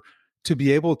recover to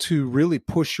be able to really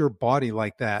push your body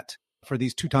like that for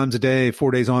these 2 times a day,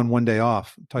 4 days on, 1 day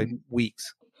off type Mhm.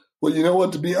 weeks? Well, you know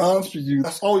what? To be honest with you,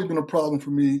 that's always been a problem for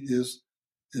me is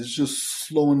just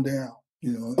slowing down.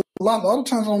 A lot of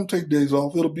times I don't take days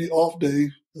off. It'll be off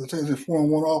days. Let's say 4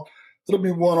 and 1 off. It'll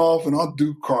be one off, and I'll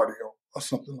do cardio or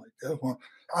something like that.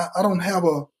 I don't have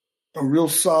a real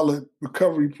solid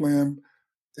recovery plan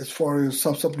as far as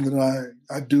something that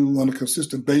I do on a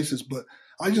consistent basis. But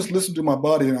I just listen to my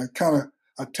body, and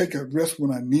I take a rest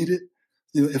when I need it.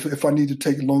 If I need to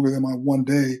take longer than my 1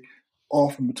 day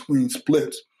off in between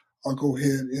splits, I'll go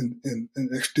ahead and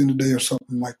extend a day or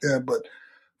something like that. But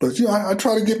I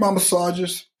try to get my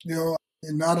massages.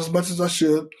 And not as much as I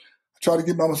should. I try to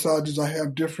get my massages. I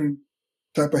have different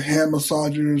type of hand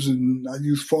massagers, and I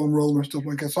use foam roller and stuff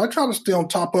like that. So I try to stay on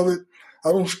top of it.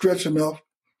 I don't stretch enough,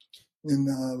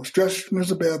 and stretching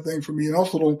is a bad thing for me. And I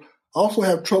also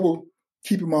have trouble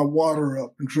keeping my water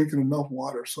up and drinking enough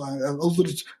water. So those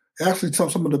are actually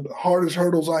some of the hardest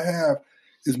hurdles I have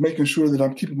is making sure that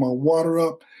I'm keeping my water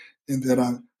up and that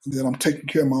I'm taking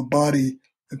care of my body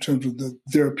in terms of the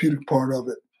therapeutic part of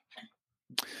it.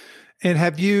 And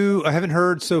I haven't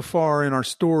heard so far in our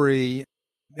story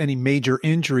any major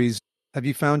injuries. Have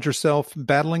you found yourself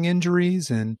battling injuries?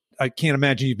 And I can't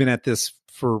imagine you've been at this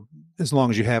for as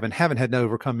long as you have and haven't had to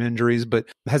overcome injuries, but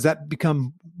has that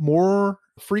become more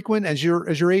frequent as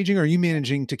you're aging? Or are you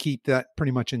managing to keep that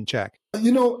pretty much in check?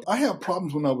 I had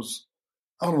problems when I was,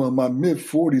 I don't know, in my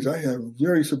mid-40s. I had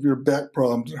very severe back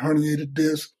problems, herniated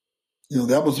disc.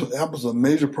 That was a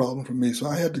major problem for me. So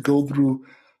I had to go through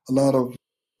a lot of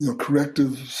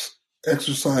corrective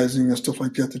exercising and stuff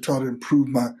like that to try to improve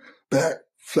my back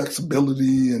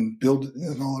flexibility and build it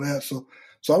and all that. So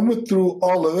I went through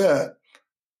all of that,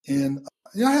 and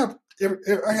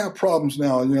I have problems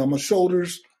now. My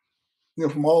shoulders,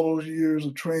 from all those years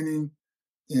of training,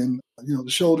 and the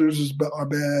shoulders are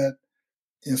bad,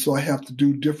 and so I have to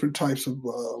do different types of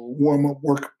warm up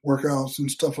workouts and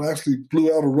stuff. I actually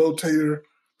blew out a rotator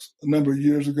a number of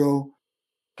years ago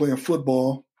playing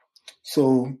football.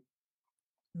 So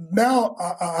now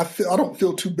I don't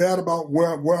feel too bad about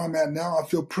where I'm at now. I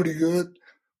feel pretty good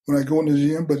when I go in the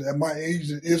gym, but at my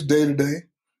age, it is day to day.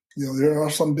 There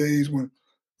are some days when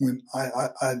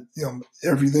I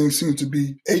everything seems to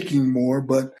be aching more,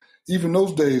 but even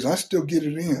those days, I still get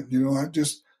it in. I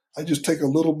just take a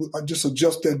little, I just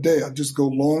adjust that day. I just go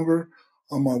longer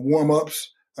on my warm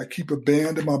ups. I keep a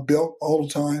band in my belt all the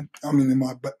time. I mean, in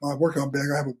my workout bag,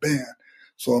 I have a band.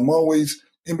 So I'm always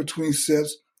in between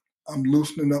sets. I'm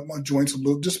loosening up my joints a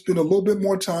little, just spend a little bit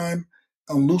more time.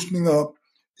 I'm loosening up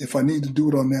if I need to do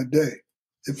it on that day.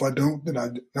 If I don't, then I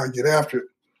get after it.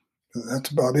 That's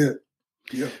about it.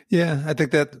 Yeah. Yeah. I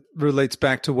think that relates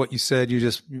back to what you said.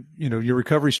 Your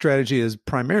recovery strategy is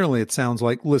primarily, it sounds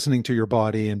like, listening to your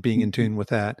body and being in tune with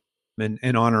that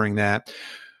and honoring that.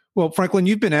 Well, Franklin,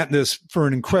 you've been at this for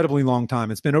an incredibly long time.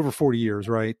 It's been over 40 years,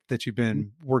 right? That you've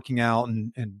been working out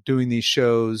and doing these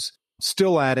shows,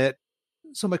 still at it.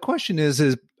 So my question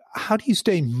is how do you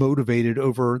stay motivated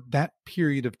over that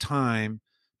period of time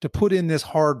to put in this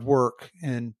hard work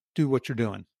and do what you're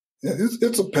doing? Yeah,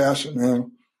 it's a passion,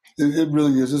 man. It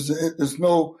really is. It's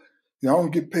no, I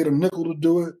don't get paid a nickel to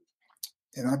do it,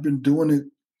 and I've been doing it.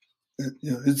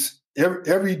 It's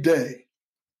every day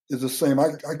is the same.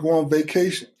 I go on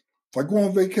vacation. If I go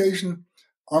on vacation,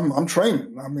 I'm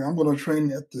training. I mean, I'm going to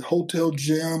train at the hotel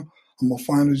gym. I'm going to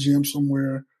find a gym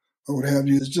somewhere or what have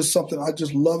you. It's just something I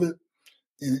just love it,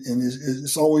 and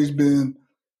it's always been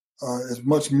as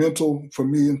much mental for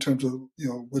me in terms of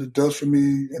what it does for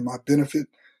me and my benefit.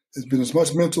 It's been as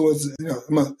much mental as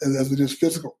as it is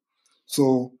physical.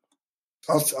 So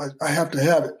I have to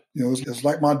have it. It's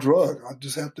like my drug. I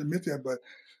just have to admit that.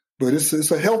 But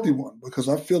it's a healthy one because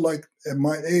I feel like at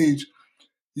my age,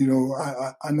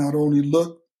 I not only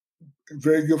look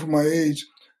very good for my age,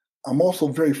 I'm also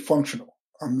very functional.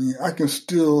 I mean, I can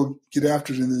still get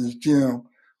after it in the gym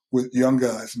with young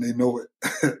guys, and they know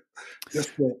it. Yes,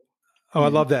 sir. Oh, I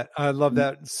love that. I love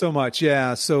that so much.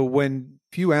 Yeah. So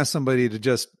if you ask somebody to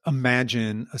just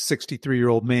imagine a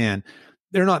 63-year-old man,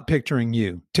 they're not picturing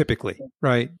you typically,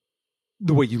 right?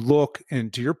 The way you look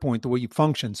and, to your point, the way you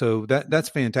function. So that's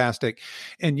fantastic.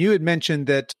 And you had mentioned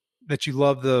that you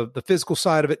love the physical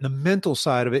side of it and the mental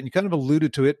side of it. And you kind of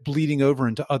alluded to it bleeding over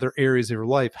into other areas of your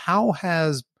life. How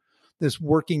has this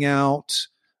working out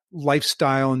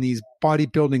lifestyle and these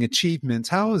bodybuilding achievements,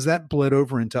 how has that bled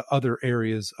over into other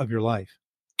areas of your life?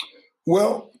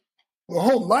 Well, the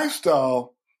whole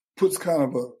lifestyle puts kind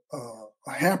of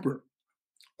a hamper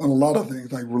on a lot of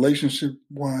things, like relationship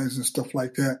wise and stuff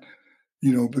like that,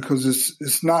 because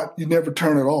it's not, you never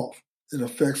turn it off. It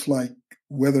affects like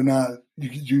whether or not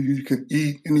you can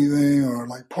eat anything or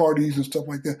like parties and stuff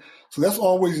like that. So that's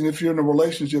always, and if you're in a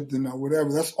relationship, then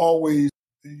whatever, that's always,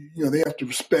 they have to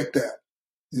respect that,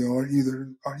 or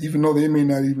even though they may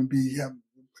not even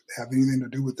have anything to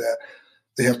do with that,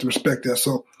 they have to respect that.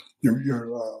 So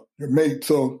your mate.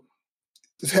 So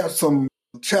it's had some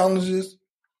challenges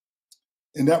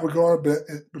in that regard,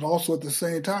 but also at the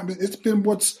same time, it's been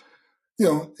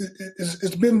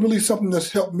it's been really something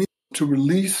that's helped me to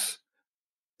release,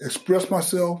 express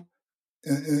myself,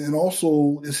 and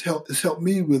also it's helped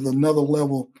me with another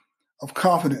level of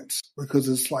confidence, because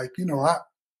it's like,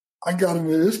 I got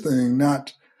into this thing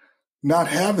not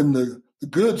having the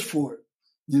goods for it,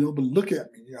 but look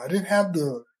at me. I didn't have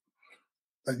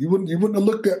you wouldn't have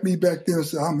looked at me back then and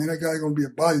said, oh man, that guy's gonna be a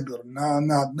bodybuilder. Nah,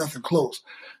 nothing close.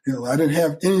 I didn't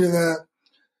have any of that,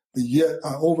 but yet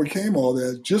I overcame all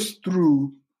that just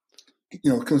through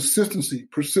consistency,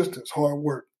 persistence, hard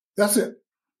work. That's it.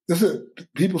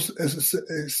 People say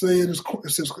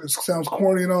it sounds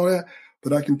corny and all that,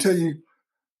 but I can tell you,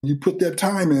 you put that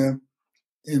time in,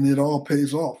 and it all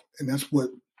pays off. And that's what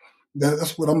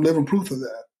I'm living proof of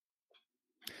that.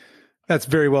 That's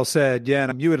very well said. Yeah.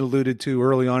 And you had alluded to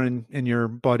early on in your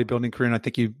bodybuilding career, and I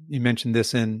think you mentioned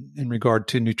this in regard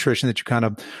to nutrition, that you kind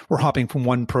of were hopping from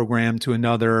one program to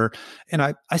another. And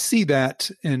I see that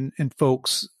in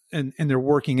folks, and they're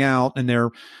working out and they're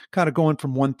kind of going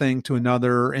from one thing to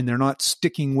another, and they're not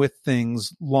sticking with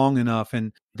things long enough,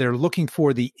 and they're looking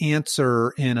for the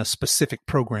answer in a specific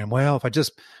program. Well, if I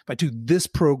do this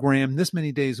program this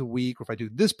many days a week, or if I do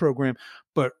this program,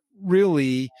 but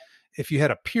really, if you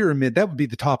had a pyramid, that would be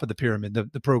the top of the pyramid,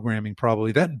 the programming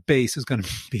probably. That base is going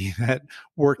to be that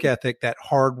work ethic, that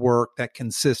hard work, that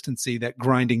consistency, that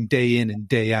grinding day in and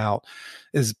day out.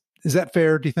 Is that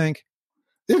fair, do you think?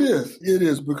 It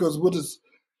is, because what it's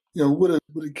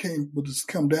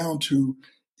come down to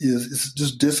is it's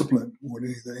just discipline more than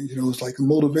anything. It's like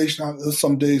motivation. There's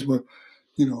some days where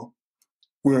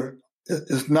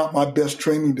it's not my best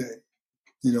training day,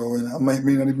 and I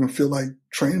may not even feel like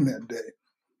training that day,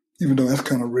 even though that's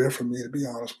kind of rare for me, to be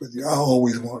honest with you. I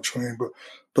always want to train,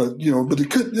 but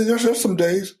there's some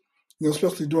days,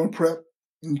 especially during prep,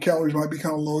 and calories might be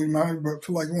kind of low. You might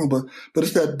feel like going, but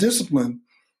it's that discipline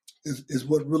is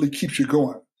what really keeps you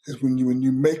going. Is when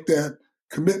you make that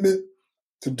commitment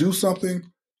to do something,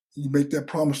 you make that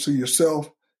promise to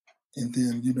yourself, and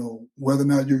then whether or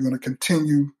not you're going to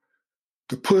continue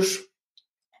to push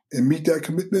and meet that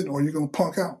commitment, or you're going to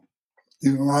punk out.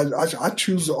 I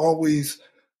choose to always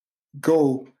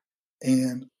go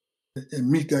and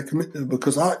meet that commitment,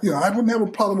 because I wouldn't have a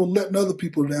problem with letting other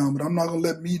people down, but I'm not going to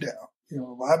let me down.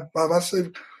 If I say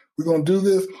we're going to do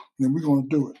this, then we're going to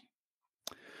do it.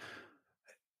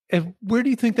 And where do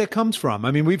you think that comes from?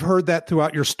 I mean, we've heard that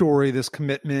throughout your story, this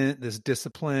commitment, this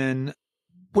discipline.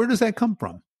 Where does that come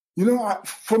from?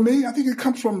 For me, I think it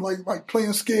comes from like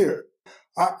playing scared.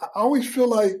 I always feel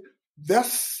like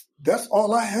that's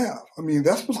all I have. I mean,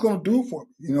 that's what's going to do it for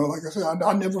me. Like I said,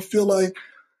 I never feel like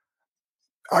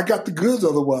I got the goods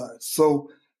otherwise. So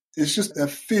it's just that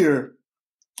fear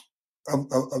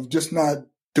of just not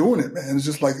doing it, man. It's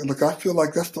just like, look, I feel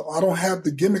like I don't have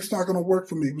the gimmick's not going to work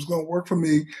for me. What's going to work for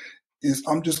me is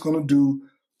I'm going to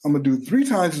do 3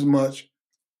 times as much,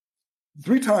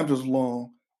 3 times as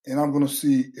long, and I'm going to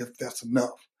see if that's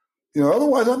enough.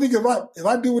 Otherwise, I think if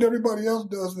I do what everybody else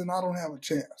does, then I don't have a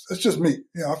chance. It's just me.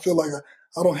 I feel like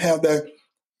I don't have that.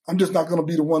 I'm just not going to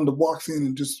be the one that walks in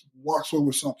and just walks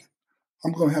over something.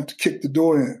 I'm going to have to kick the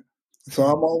door in. So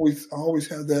I always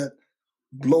have that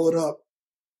blow it up,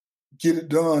 get it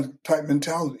done type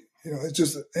mentality. It's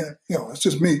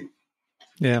just me.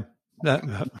 Yeah.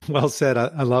 Well said.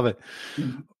 I love it.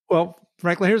 Mm-hmm. Well,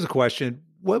 Franklin, here's a question.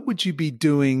 What would you be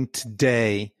doing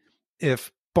today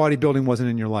if bodybuilding wasn't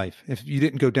in your life? If you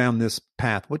didn't go down this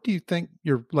path, what do you think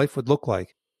your life would look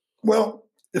like? Well,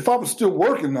 if I was still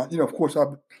working, of course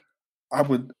I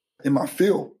would, in my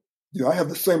field, I have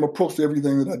the same approach to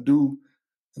everything that I do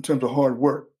in terms of hard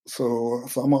work. So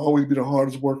I'm gonna always be the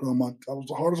hardest worker I was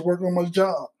the hardest worker on my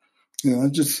job.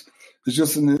 If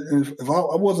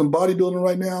I wasn't bodybuilding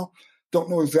right now, don't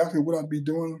know exactly what I'd be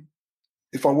doing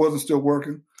if I wasn't still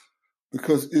working,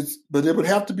 but it would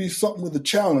have to be something with a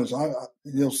challenge.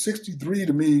 63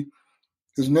 to me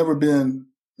has never been,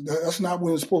 that's not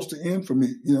when it's supposed to end for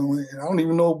me, and I don't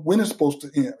even know when it's supposed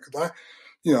to end, because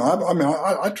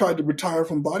I tried to retire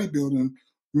from bodybuilding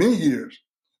many years.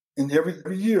 And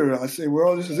every year I say,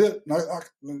 well, this is it.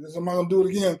 I'm not going to do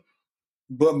it again.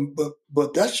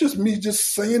 But that's just me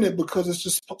just saying it because it's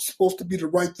just supposed to be the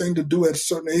right thing to do at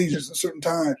certain ages and certain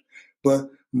times. But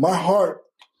my heart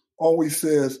always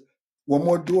says, one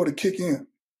more door to kick in.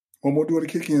 One more door to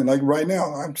kick in. Like right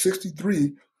now, I'm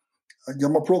 63. I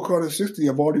got my pro card at 60.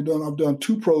 I've done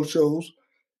 2 pro shows,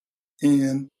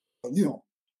 and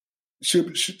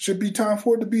should be time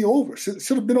for it to be over. Should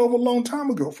have been over a long time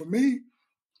ago for me,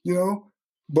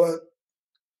 But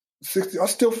 60, I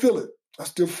still feel it. I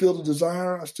still feel the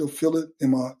desire. I still feel it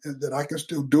that I can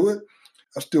still do it.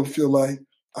 I still feel like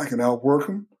I can outwork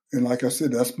them. And like I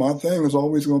said, that's my thing. It's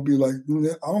always going to be like,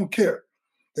 I don't care.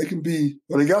 They can be,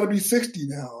 but they got to be 60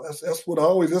 now. That's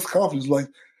what that's confidence.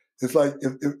 It's like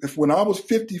if when I was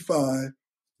 55,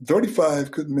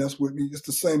 35 couldn't mess with me. It's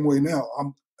the same way now.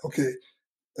 I'm okay.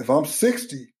 If I'm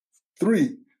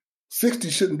 63, 60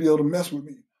 shouldn't be able to mess with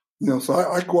me. So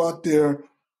I go out there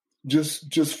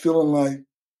just feeling like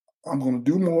I'm going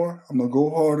to do more. I'm going to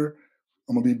go harder.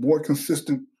 I'm going to be more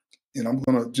consistent, and I'm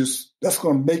going to that's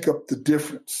going to make up the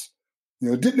difference.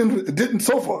 It didn't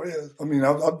so far. Yeah. I mean,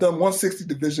 I've done 160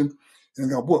 division and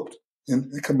got whooped,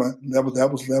 and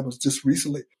that was just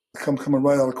recently coming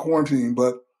right out of quarantine.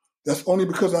 But that's only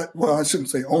because I shouldn't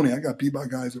say only. I got beat by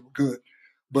guys that were good,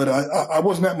 but I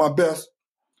wasn't at my best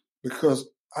because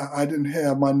I didn't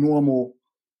have my normal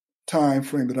time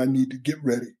frame that I need to get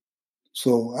ready.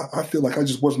 So I feel like I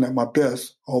just wasn't at my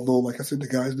best. Although, like I said, the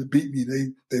guys that beat me,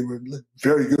 they were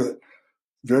very good,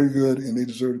 and they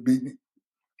deserve to beat me.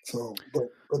 So, but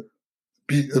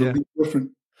it'll be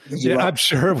different. Yeah, I'm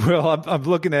sure it will. I'm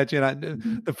looking at you,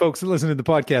 and the folks that listen to the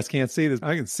podcast can't see this.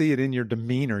 I can see it in your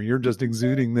demeanor. You're just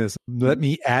exuding this "let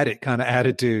me at it" kind of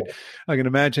attitude. I can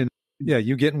imagine. Yeah,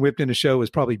 you getting whipped in a show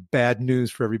is probably bad news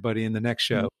for everybody in the next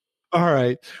show. All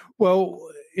right. Well,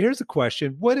 here's a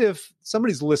question. What if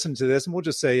somebody's listened to this, and we'll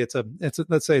just say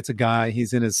let's say it's a guy,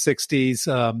 he's in his 60s,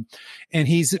 and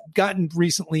he's gotten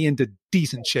recently into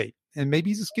decent shape, and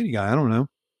maybe he's a skinny guy. I don't know.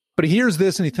 But he hears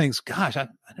this and he thinks, gosh, I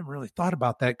never really thought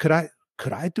about that. Could I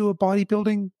do a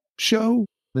bodybuilding show?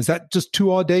 Is that just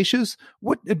too audacious?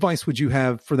 What advice would you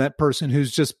have for that person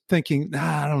who's just thinking,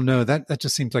 I don't know, that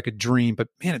just seems like a dream, but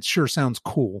man, it sure sounds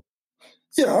cool.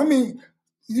 Yeah, I mean,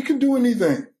 you can do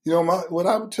anything. What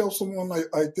I would tell someone like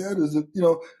that is that,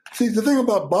 see, the thing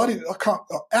about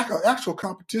actual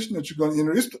competition that you're going to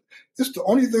enter, it's the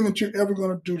only thing that you're ever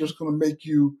going to do that's going to make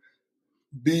you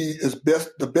be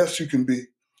the best you can be.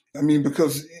 I mean,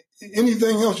 because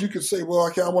anything else you could say, well,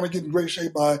 okay, I want to get in great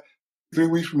shape by 3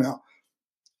 weeks from now.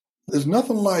 There's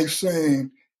nothing like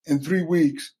saying in 3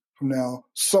 weeks from now,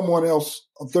 someone else,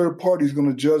 a third party, is going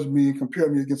to judge me and compare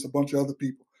me against a bunch of other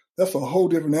people. That's a whole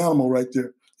different animal right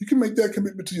there. You can make that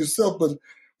commitment to yourself, but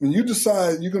when you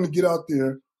decide you're going to get out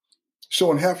there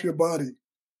showing half your body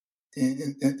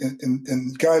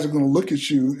and guys are going to look at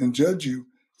you and judge you,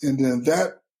 and then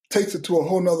that takes it to a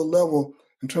whole nother level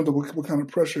in terms of what kind of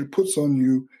pressure it puts on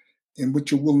you and what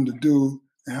you're willing to do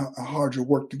and how hard you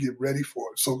work to get ready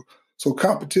for it. So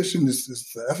competition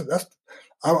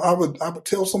I would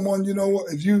tell someone,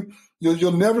 if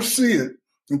you'll never see it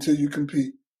until you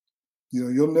compete.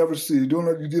 You'll never see it.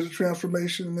 You did a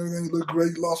transformation and everything. You look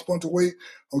great. You lost a bunch of weight.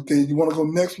 Okay, you want to go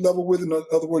next level with it. In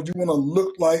other words, you want to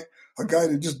look like a guy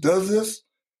that just does this.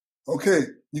 Okay,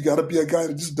 you got to be a guy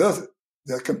that just does it,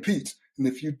 that competes. And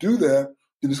if you do that,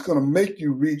 then it's going to make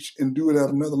you reach and do it at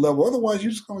another level. Otherwise,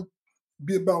 you're just going to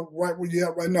be about right where you're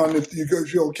at right now. And if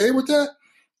you're okay with that,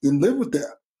 then live with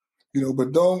that.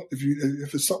 But don't,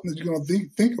 if it's something that you're going to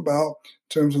think about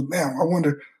in terms of, man, I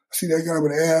wonder, I see that guy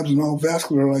with abs and all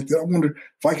vascular like that. I wonder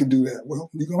if I could do that. Well,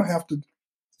 you're going to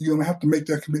have to make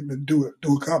that commitment and do a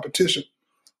competition.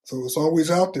 So it's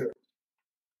always out there.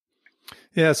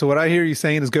 Yeah. So what I hear you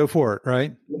saying is go for it,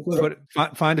 right?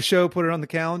 Find a show, put it on the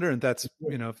calendar. And that's,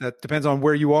 if that depends on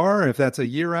where you are, if that's a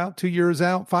year out, 2 years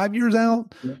out, 5 years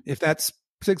out, if that's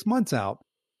 6 months out.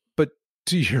 But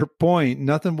to your point,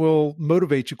 nothing will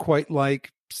motivate you quite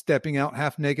like stepping out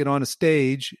half naked on a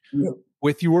stage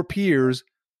with your peers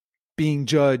being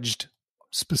judged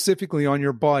specifically on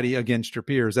your body against your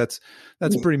peers. That's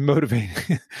pretty motivating,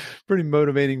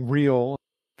 real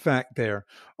fact there.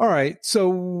 All right.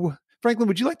 So Franklin,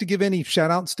 would you like to give any shout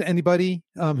outs to anybody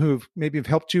who maybe have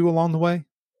helped you along the way?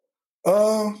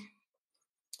 Well,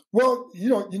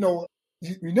 you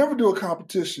never do a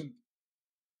competition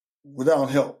without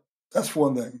help. That's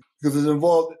one thing, because it's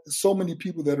involved so many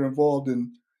people that are involved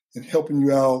in helping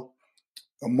you out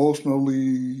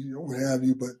emotionally or what have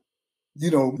you. But,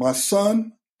 my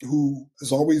son, who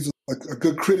is always a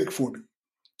good critic for me,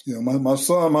 You know, my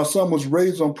son was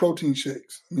raised on protein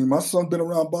shakes. I mean, my son's been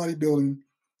around bodybuilding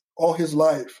all his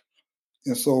life.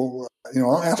 And so,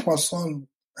 I'll ask my son,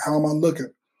 how am I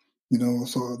looking?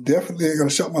 So definitely I got to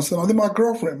shout my son out. Then my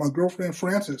girlfriend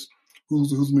Frances,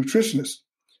 who's a nutritionist,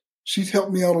 she's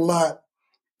helped me out a lot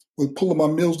with pulling my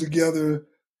meals together.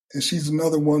 And she's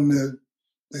another one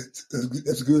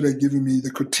that's good at giving me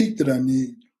the critique that I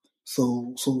need.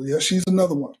 So yeah, she's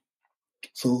another one.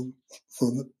 So,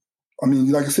 I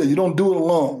mean, like I said, you don't do it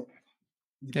alone.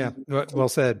 Yeah, well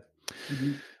said.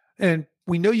 Mm-hmm. And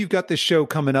we know you've got this show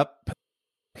coming up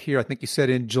here. I think you said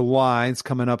in July. It's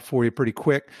coming up for you pretty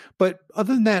quick. But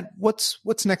other than that, what's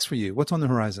next for you? What's on the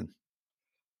horizon?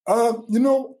 I don't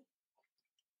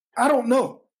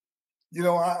know.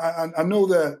 I know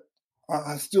that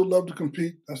I still love to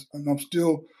compete, and I'm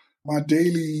still, my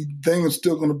daily thing is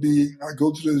still going to be, I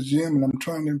go to the gym and I'm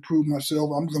trying to improve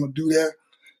myself. I'm going to do that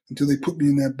until they put me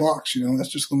in that box. That's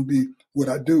just going to be what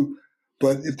I do.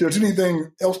 But if there's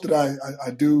anything else that I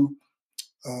do,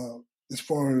 as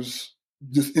far as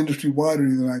just industry wide or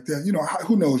anything like that,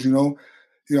 who knows?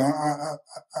 I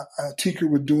tinker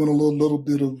with doing a little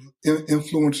bit of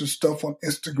influencer stuff on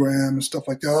Instagram and stuff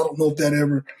like that. I don't know if that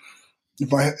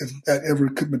ever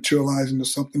could materialize into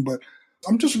something, but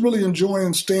I'm just really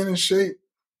enjoying staying in shape.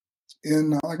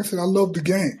 And like I said, I love the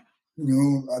game.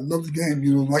 I love the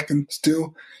game. I can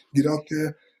still get out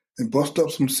there and bust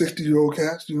up some 60-year-old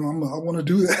cats. I want to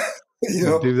do that.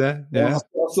 Do that. Yeah. I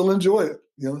still enjoy it.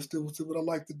 Still what I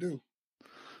like to do.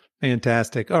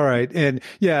 Fantastic. All right. And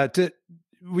yeah,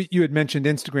 you had mentioned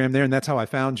Instagram there, and that's how I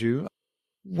found you.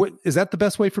 What is that the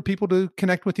best way for people to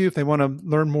connect with you if they want to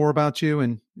learn more about you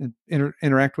and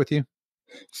interact with you?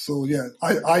 So yeah,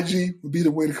 IG would be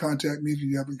the way to contact me if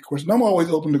you have any questions. I'm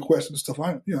always open to questions and stuff.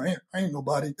 I ain't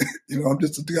nobody. I'm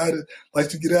just a guy that likes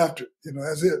to get after it.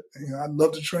 That's it. I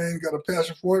love to train, got a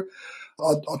passion for it.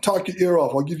 I'll talk your ear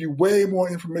off. I'll give you way more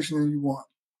information than you want.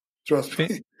 Trust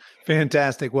me.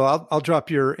 Fantastic. Well, I'll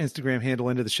drop your Instagram handle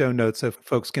into the show notes so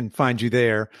folks can find you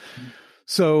there. Mm-hmm.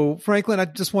 So Franklin, I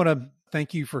just want to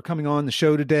thank you for coming on the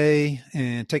show today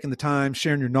and taking the time,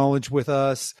 sharing your knowledge with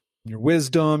us, your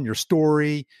wisdom, your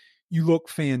story. You look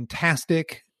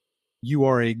fantastic. You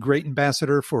are a great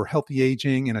ambassador for healthy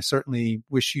aging, and I certainly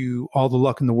wish you all the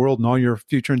luck in the world in all your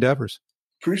future endeavors.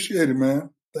 Appreciate it, man.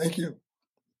 Thank you.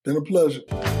 Been a pleasure.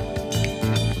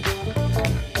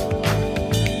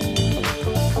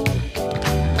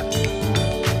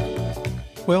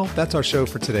 Well, that's our show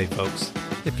for today, folks.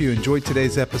 If you enjoyed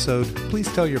today's episode, please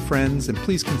tell your friends and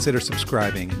please consider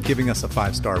subscribing and giving us a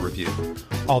 5-star review.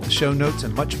 All the show notes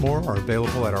and much more are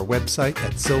available at our website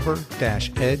at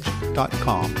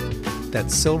silver-edge.com.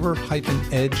 That's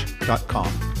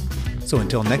silver-edge.com. So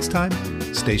until next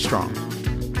time, stay strong.